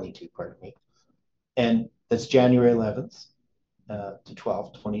 8:22, pardon me. And that's January 11th to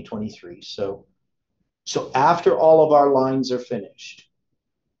 12th, 2023. So after all of our lines are finished,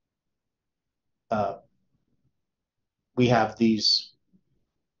 we have these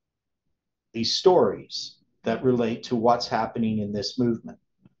stories that relate to what's happening in this movement.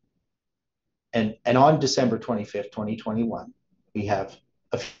 And on December 25th, 2021, we have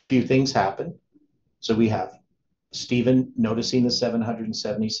a few things happen. So we have Stephen noticing the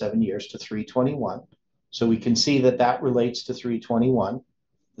 777 years to 321. So we can see that that relates to 321, the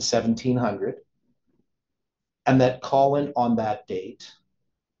 1700. And that Colin on that date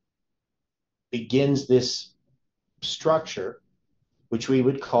begins this structure, which we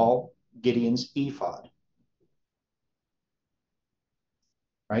would call Gideon's ephod.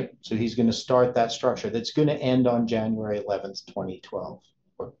 Right? So he's going to start that structure that's going to end on January 11th, 2012,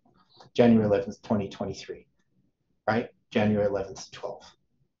 or January 11th, 2023, right? January 11th, 12th.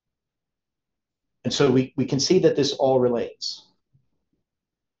 And so we can see that this all relates.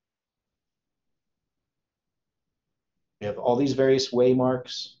 We have all these various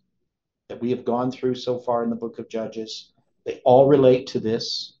waymarks that we have gone through so far in the book of Judges. They all relate to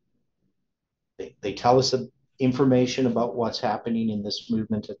this. They tell us information about what's happening in this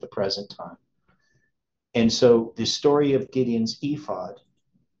movement at the present time. And so the story of Gideon's ephod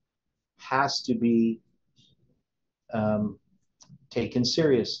has to be taken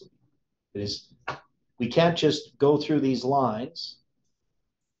seriously. It is, we can't just go through these lines,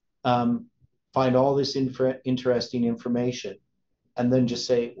 find all this interesting information, and then just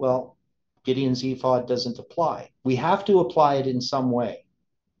say, well, Gideon's ephod doesn't apply. We have to apply it in some way.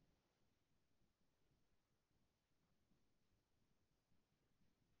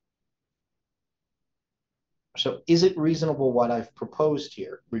 So is it reasonable what I've proposed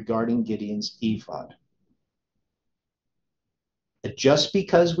here regarding Gideon's ephod? That just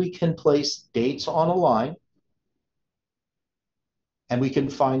because we can place dates on a line and we can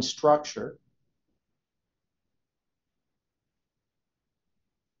find structure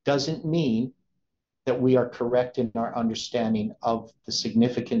doesn't mean that we are correct in our understanding of the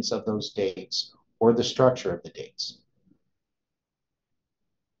significance of those dates or the structure of the dates.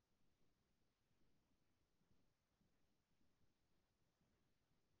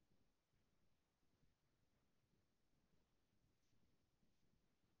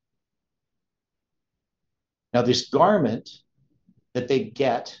 Now, this garment that they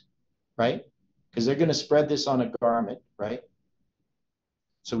get, right? Because they're going to spread this on a garment, right?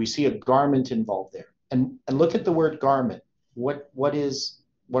 So we see a garment involved there. And look at the word garment. What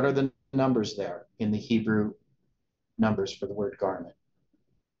are the numbers there in the Hebrew numbers for the word garment?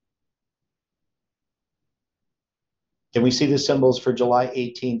 Can we see the symbols for July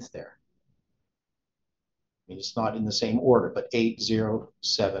 18th there? I mean, it's not in the same order, but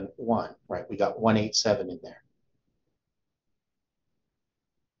 8071, right? We got 187 in there.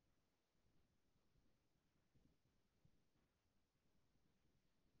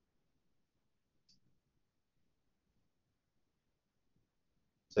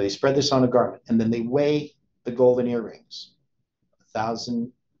 So they spread this on a garment, and then they weigh the golden earrings,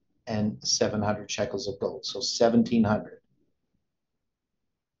 1,700 shekels of gold, so 1,700.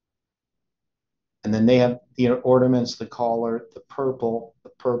 And then they have the ornaments, the collar, the purple. The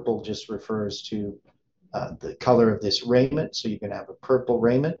purple just refers to the color of this raiment. So you're going to have a purple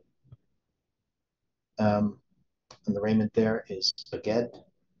raiment. And the raiment there is baged,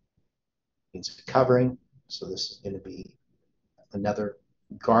 means covering. So this is going to be another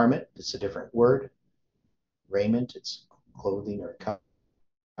garment. It's a different word. Raiment, it's clothing or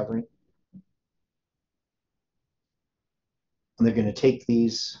covering. And they're going to take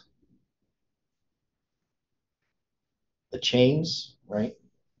these, the chains, right?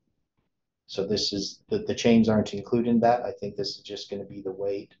 So this is, the chains aren't included in that. I think this is just going to be the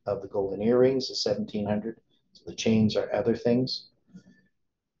weight of the golden earrings, the 1,700. So the chains are other things.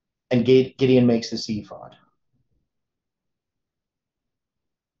 And Gideon makes this ephod.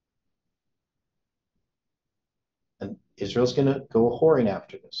 And Israel's going to go whoring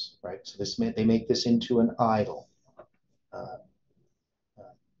after this, right? So they make this into an idol.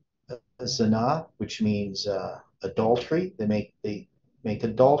 Zina, which means adultery. They make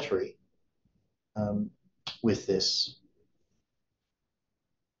adultery with this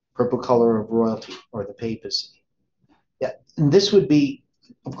purple color of royalty or the papacy. Yeah, and this would be,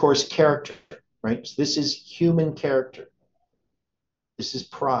 of course, character, right? So this is human character. This is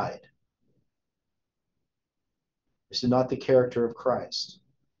pride. This is not the character of Christ.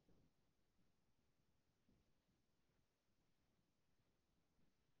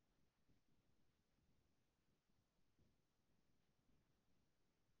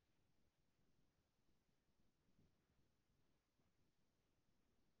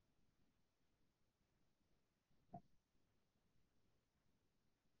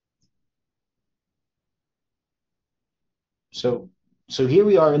 So here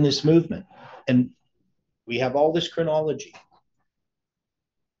we are in this movement, and we have all this chronology,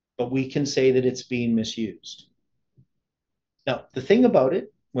 but we can say that it's being misused. Now, the thing about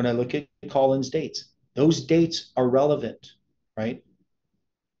it, when I look at Collins' dates, those dates are relevant, right?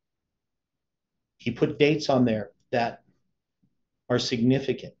 He put dates on there that are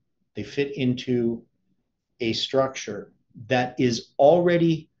significant. They fit into a structure that is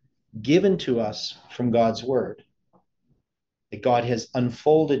already given to us from God's word, that God has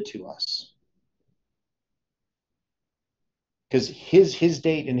unfolded to us. Because his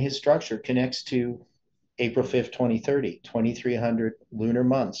date and his structure connects to April 5th, 2030, 2300 lunar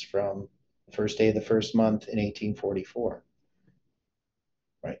months from the first day of the first month in 1844.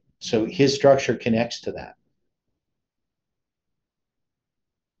 Right? So his structure connects to that.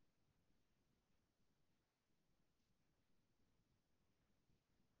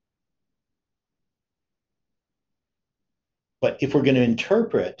 But if we're going to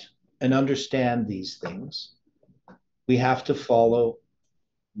interpret and understand these things, we have to follow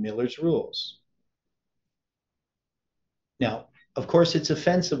Miller's rules. Now, of course, it's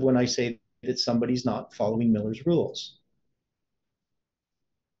offensive when I say that somebody's not following Miller's rules.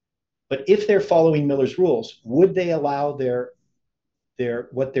 But if they're following Miller's rules, would they allow their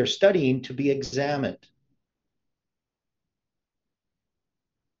what they're studying to be examined?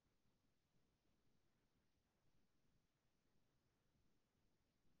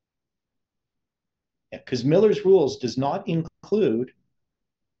 Because Miller's rules does not include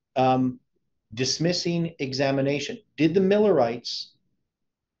dismissing examination. Did the Millerites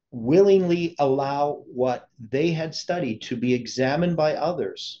willingly allow what they had studied to be examined by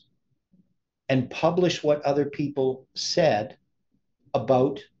others and publish what other people said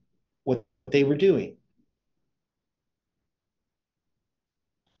about what they were doing?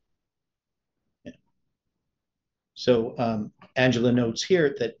 Yeah. So Angela notes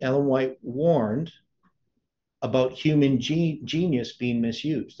here that Ellen White warned about human genius being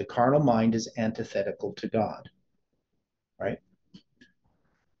misused. The carnal mind is antithetical to God, right?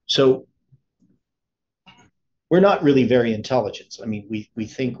 So we're not really very intelligent. I mean, we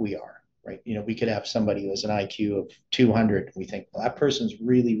think we are, right? You know, we could have somebody who has an IQ of 200. And we think, well, that person's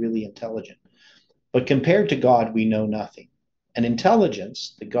really, really intelligent. But compared to God, we know nothing. And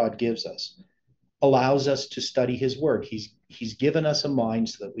intelligence that God gives us allows us to study his word. He's given us a mind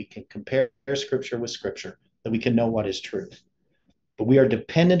so that we can compare scripture with scripture, that we can know what is truth. But we are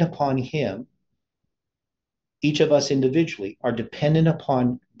dependent upon him. Each of us individually are dependent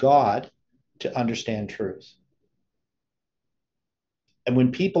upon God to understand truth. And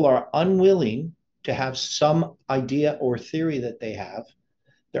when people are unwilling to have some idea or theory that they have,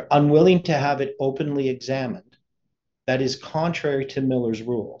 they're unwilling to have it openly examined. That is contrary to Miller's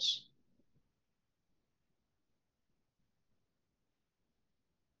rules.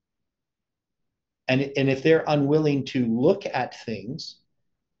 And if they're unwilling to look at things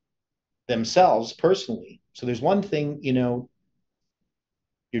themselves personally, so there's one thing, you know,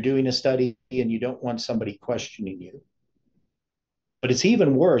 you're doing a study and you don't want somebody questioning you. But it's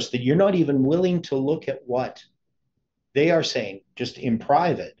even worse that you're not even willing to look at what they are saying just in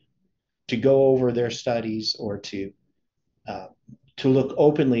private, to go over their studies or to look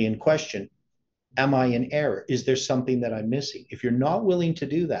openly and question, am I in error? Is there something that I'm missing? If you're not willing to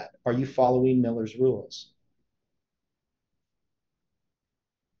do that, are you following Miller's rules?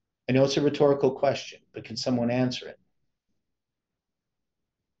 I know it's a rhetorical question, but can someone answer it?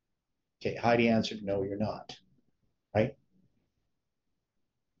 Okay, Heidi answered, no, you're not, right?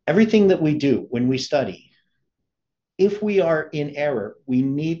 Everything that we do when we study, if we are in error, we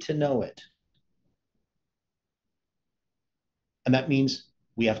need to know it. And that means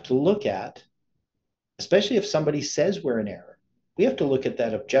we have to look at, especially if somebody says we're in error, we have to look at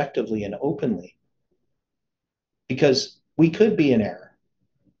that objectively and openly. Because we could be in error.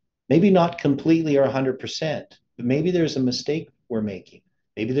 Maybe not completely or 100%, but maybe there's a mistake we're making.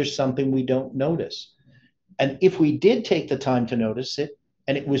 Maybe there's something we don't notice. And if we did take the time to notice it,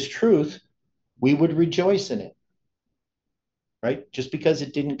 and it was truth, we would rejoice in it, right? Just because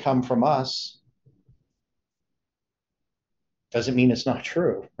it didn't come from us doesn't mean it's not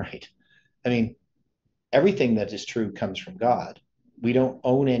true, right? I mean, everything that is true comes from God. We don't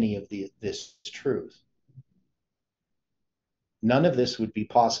own any of this truth. None of this would be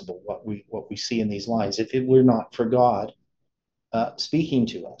possible, what we see in these lines, if it were not for God speaking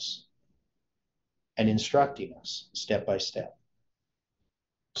to us and instructing us step by step.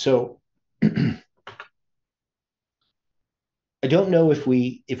 So I don't know if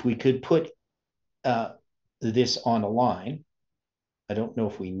we could put this on a line. I don't know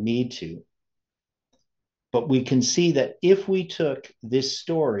if we need to, but we can see that if we took this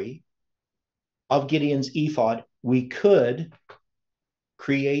story of Gideon's ephod, we could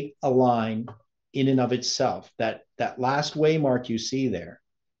create a line in and of itself. That last waymark you see there,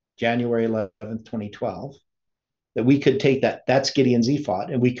 January 11th, 2012, that we could take that's Gideon's ephod,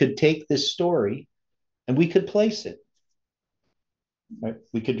 and we could take this story and we could place it. Right?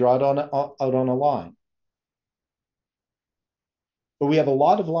 We could draw it out on a line. But we have a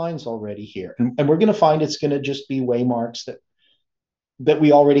lot of lines already here, and we're going to find it's going to just be waymarks that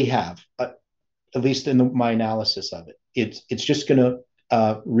we already have, at least in my analysis of it. It's just going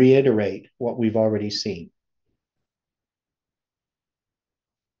to reiterate what we've already seen.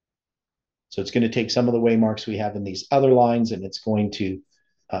 So it's going to take some of the waymarks we have in these other lines, and it's going to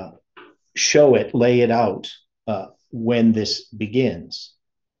show it, lay it out when this begins.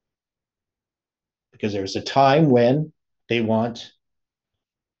 Because there's a time when they want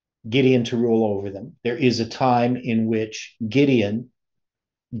Gideon to rule over them. There is a time in which Gideon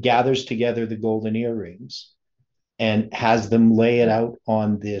gathers together the golden earrings and has them lay it out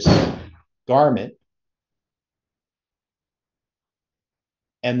on this garment.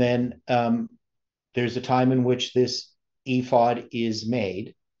 And then there's a time in which this ephod is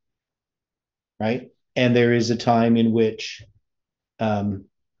made, right? And there is a time in which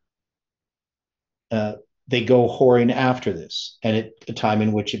they go whoring after this, and a time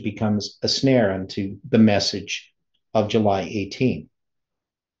in which it becomes a snare unto the message of July 18.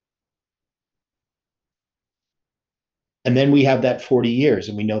 And then we have that 40 years,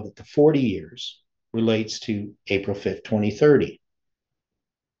 and we know that the 40 years relates to April 5th, 2030.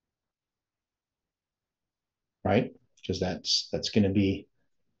 Right? Because that's going to be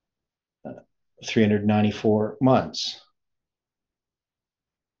 394 months.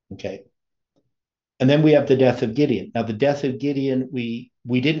 Okay. And then we have the death of Gideon. Now, the death of Gideon, we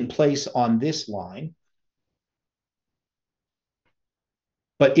didn't place on this line.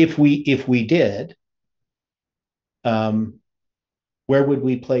 But if we did, where would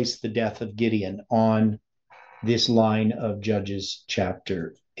we place the death of Gideon on this line of Judges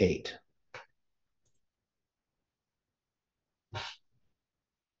chapter 8?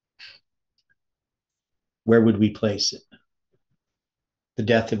 Where would we place it? The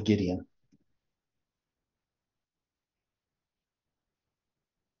death of Gideon.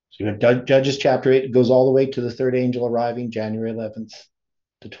 So you have Judges chapter 8. It goes all the way to the third angel arriving, January 11th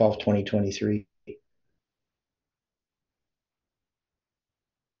to 12th, 2023.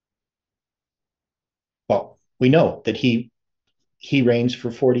 Well, we know that he reigns for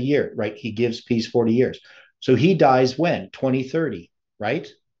 40 years, right? He gives peace 40 years. So he dies when? 2030,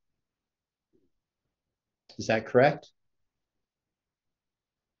 right? Is that correct?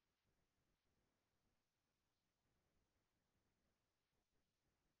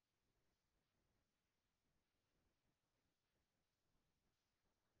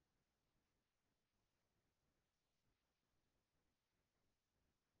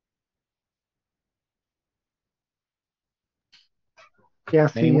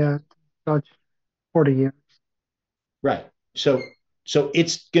 Yes, he judged 40 years. Right. So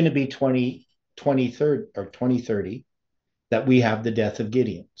it's going to be 2030 that we have the death of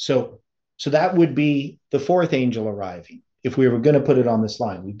Gideon. So that would be the fourth angel arriving. If we were going to put it on this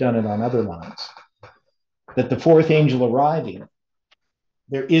line, we've done it on other lines, that the fourth angel arriving,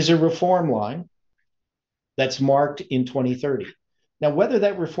 there is a reform line that's marked in 2030. Now, whether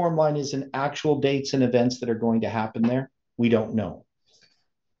that reform line is in actual dates and events that are going to happen there, we don't know.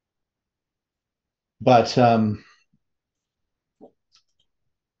 But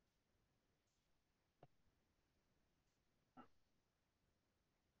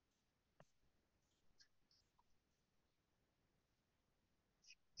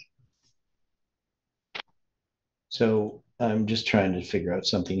so I'm just trying to figure out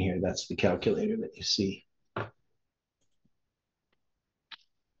something here. That's the calculator that you see.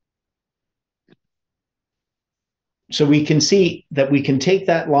 So we can see that we can take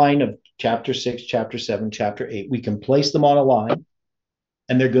that line of chapter 6, chapter 7, chapter 8. We can place them on a line.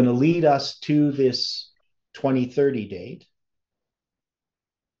 And they're going to lead us to this 2030 date.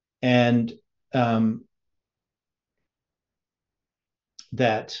 And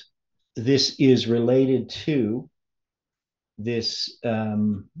that this is related to this.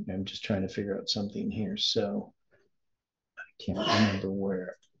 I'm just trying to figure out something here. So I can't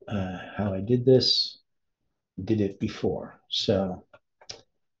remember how I did this. Did it before. So,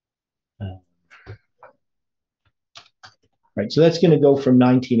 right. So that's going to go from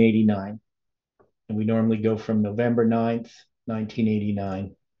 1989. And we normally go from November 9th,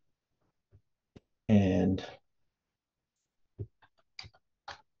 1989. And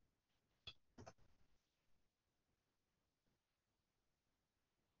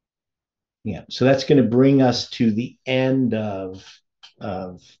yeah, so that's going to bring us to the end of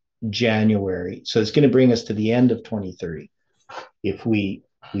January. So it's going to bring us to the end of 2030 if we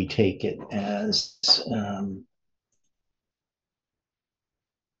take it as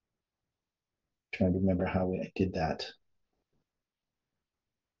trying to remember how I did that.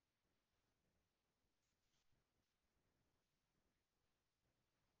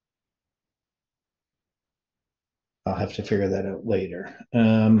 I'll have to figure that out later.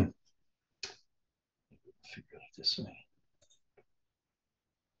 Figure it this way.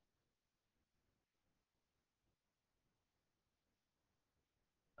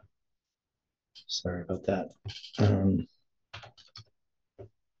 Sorry about that.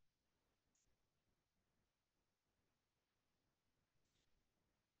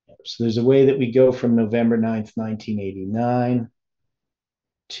 So there's a way that we go from November 9th, 1989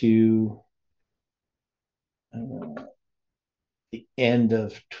 to the end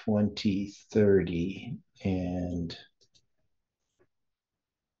of 2030. And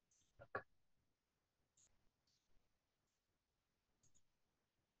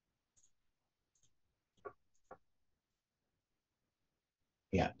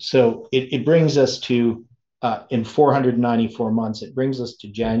yeah, so it brings us to, in 494 months, it brings us to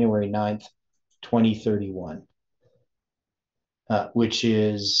January 9th, 2031, which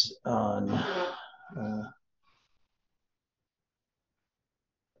is on, let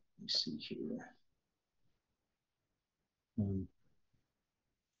me see here.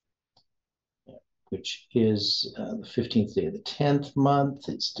 Which is the 15th day of the 10th month.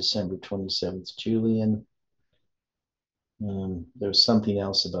 It's December 27th, Julian. There's something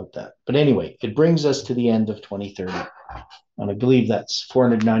else about that. But anyway, it brings us to the end of 2030. And I believe that's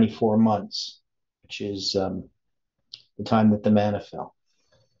 494 months, which is the time that the manna fell.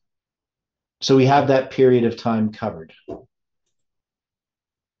 So we have that period of time covered.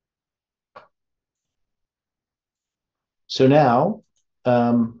 So now,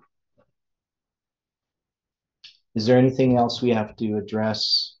 is there anything else we have to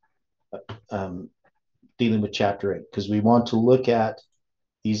address dealing with chapter 8? Because we want to look at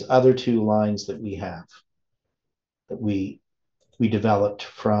these other two lines that we have, that we developed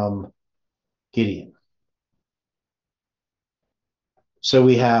from Gideon. So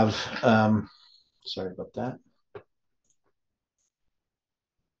we have, sorry about that.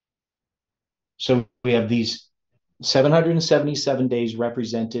 So we have these 777 days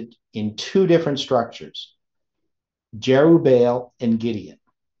represented in two different structures, Jerubbaal and Gideon.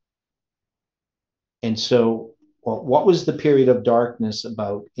 And so, well, what was the period of darkness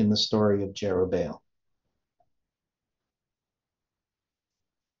about in the story of Jerubbaal?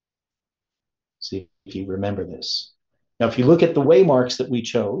 See if you remember this. Now, if you look at the waymarks that we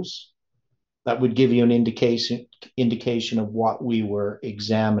chose, that would give you an indication of what we were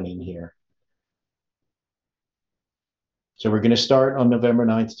examining here. So we're going to start on November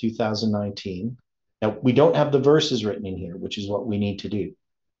 9th, 2019. Now, we don't have the verses written in here, which is what we need to do.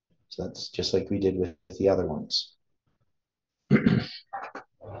 So that's just like we did with the other ones.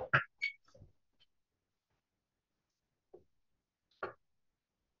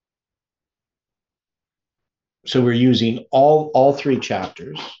 So we're using all three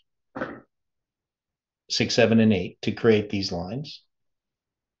chapters, 6, 7, and 8, to create these lines.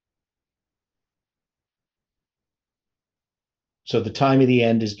 So the time of the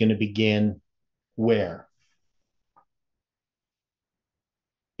end is going to begin where?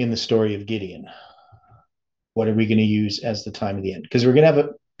 In the story of Gideon. What are we going to use as the time of the end? Because we're going to have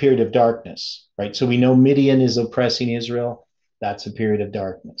a period of darkness, right? So we know Midian is oppressing Israel. That's a period of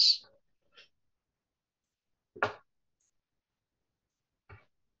darkness.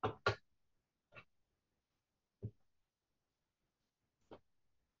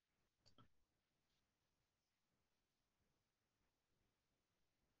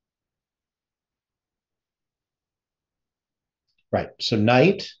 Right. So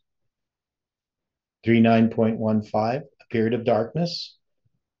night, 39.15, a period of darkness.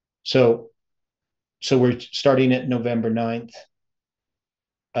 So we're starting at November 9th,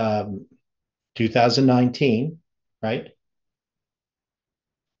 2019, right?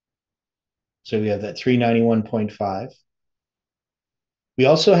 So we have that 391.5. We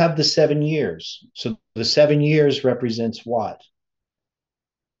also have the 7 years. So the 7 years represents what?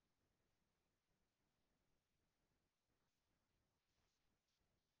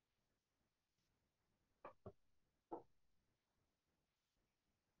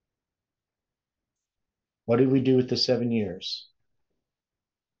 What did we do with the 7 years?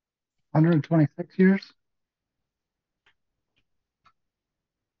 126 years.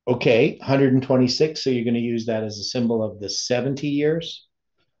 Okay, 126. So you're going to use that as a symbol of the 70 years?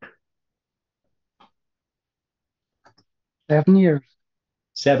 7 years.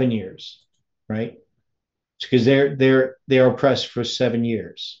 7 years, right? Because they're oppressed for 7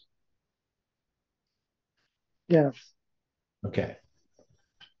 years. Yes. Okay.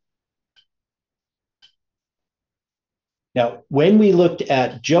 Now, when we looked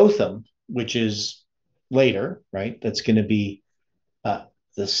at Jotham, which is later, right? That's going to be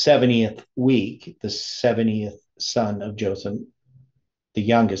the 70th week, the 70th son of Jotham, the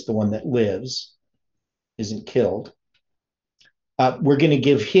youngest, the one that lives, isn't killed. We're going to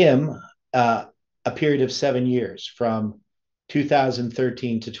give him a period of 7 years from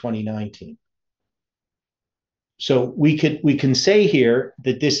 2013 to 2019. So we can say here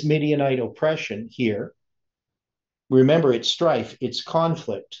that this Midianite oppression here, remember, it's strife, it's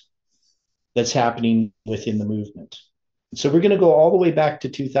conflict that's happening within the movement. So we're going to go all the way back to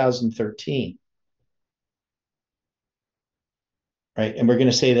 2013, right? And we're going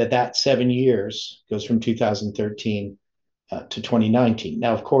to say that 7 years goes from 2013 to 2019.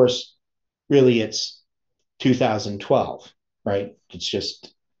 Now, of course, really it's 2012, right? It's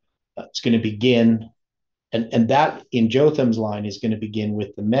just, it's going to begin, and that in Jotham's line is going to begin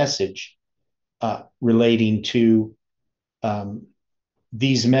with the message relating to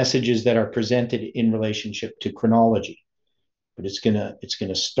these messages that are presented in relationship to chronology. But it's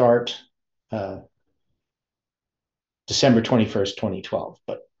gonna start December 21st, 2012.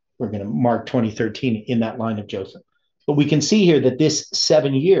 But we're going to mark 2013 in that line of Jotham. But we can see here that this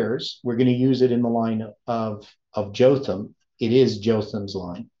 7 years, we're going to use it in the line of Jotham. It is Jotham's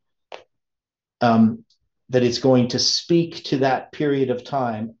line. That it's going to speak to that period of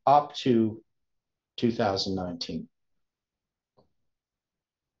time up to 2019.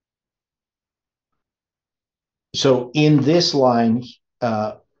 So in this line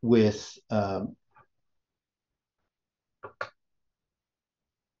with the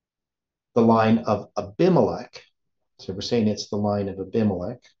line of Abimelech, so we're saying it's the line of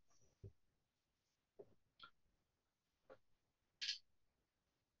Abimelech.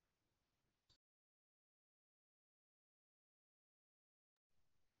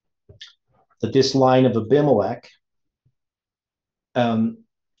 That this line of Abimelech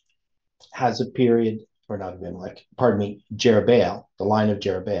has a period, or not Abimelech, pardon me, Jerubbaal, the line of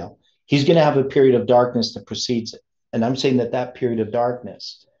Jerubbaal. He's going to have a period of darkness that precedes it. And I'm saying that period of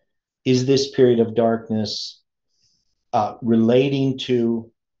darkness is this period of darkness relating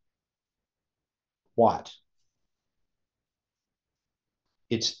to what?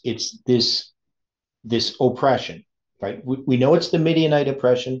 It's this oppression, right? We know it's the Midianite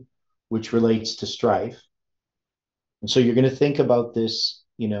oppression, which relates to strife. And so you're going to think about this,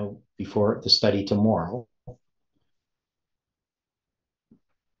 before the study tomorrow.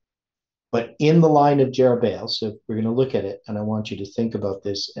 But in the line of Jerubbaal, so we're going to look at it, and I want you to think about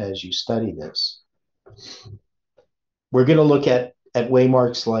this as you study this. We're going to look at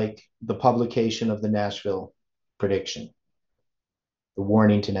waymarks like the publication of the Nashville prediction, the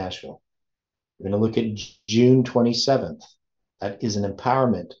warning to Nashville. We're going to look at June 27th. That is an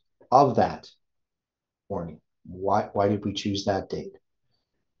empowerment of that warning. Why did we choose that date?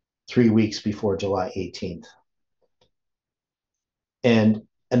 3 weeks before July 18th. And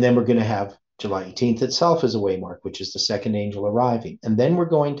then we're going to have July 18th itself as a waymark, which is the second angel arriving. And then we're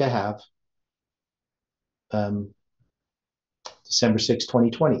going to have December 6,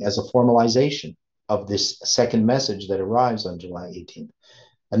 2020 as a formalization of this second message that arrives on July 18th.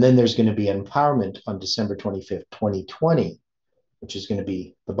 And then there's going to be an empowerment on December 25th, 2020, which is going to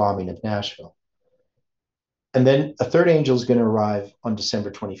be the bombing of Nashville. And then a third angel is going to arrive on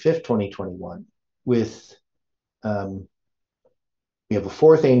December 25th, 2021 with, we have a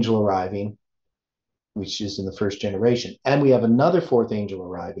fourth angel arriving, which is in the first generation. And we have another fourth angel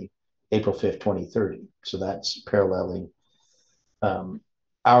arriving April 5th, 2030. So that's paralleling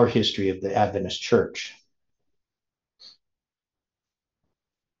our history of the Adventist Church.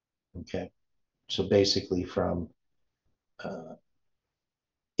 Okay. So basically from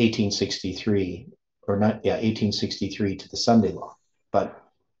 1863 or not, yeah, 1863 to the Sunday law. But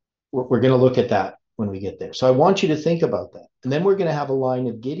we're going to look at that when we get there. So I want you to think about that. And then we're going to have a line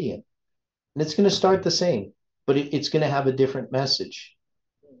of Gideon. And it's going to start the same, but it's going to have a different message.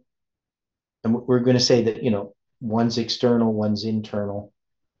 And we're going to say that, you know, one's external, one's internal,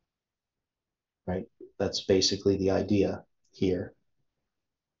 right? That's basically the idea here.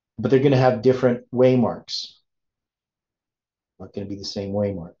 But they're going to have different waymarks. Not going to be the same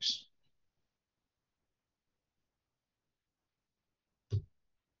waymarks.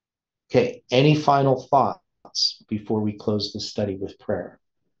 Okay, any final thoughts before we close the study with prayer?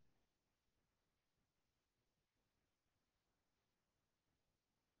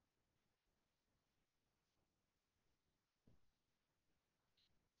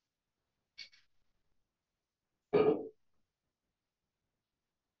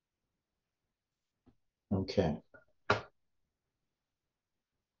 Okay.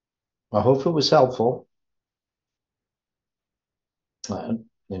 I hope it was helpful.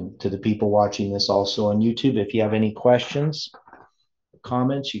 And to the people watching this also on YouTube, if you have any questions,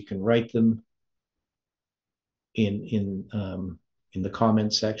 comments, you can write them in the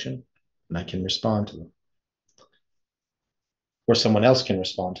comment section, and I can respond to them. Or someone else can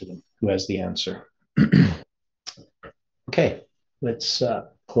respond to them who has the answer. Okay, let's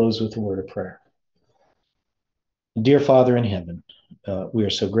close with a word of prayer. Dear Father in heaven, we are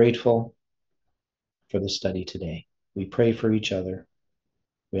so grateful for the study today. We pray for each other.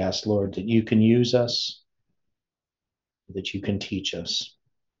 We ask, Lord, that you can use us, that you can teach us.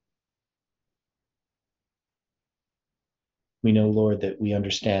 We know, Lord, that we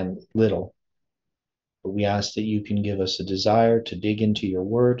understand little, but we ask that you can give us a desire to dig into your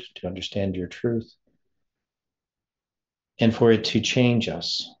word, to understand your truth, and for it to change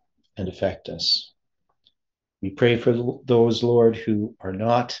us and affect us. We pray for those, Lord, who are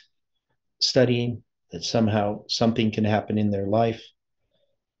not studying, that somehow something can happen in their life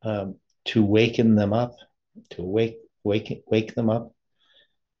to waken them up, to wake them up,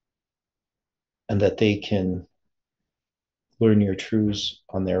 and that they can learn your truths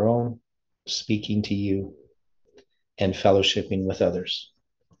on their own, speaking to you and fellowshipping with others.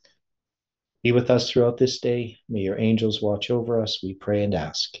 Be with us throughout this day. May your angels watch over us, we pray and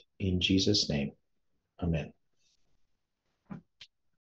ask. In Jesus' name, amen.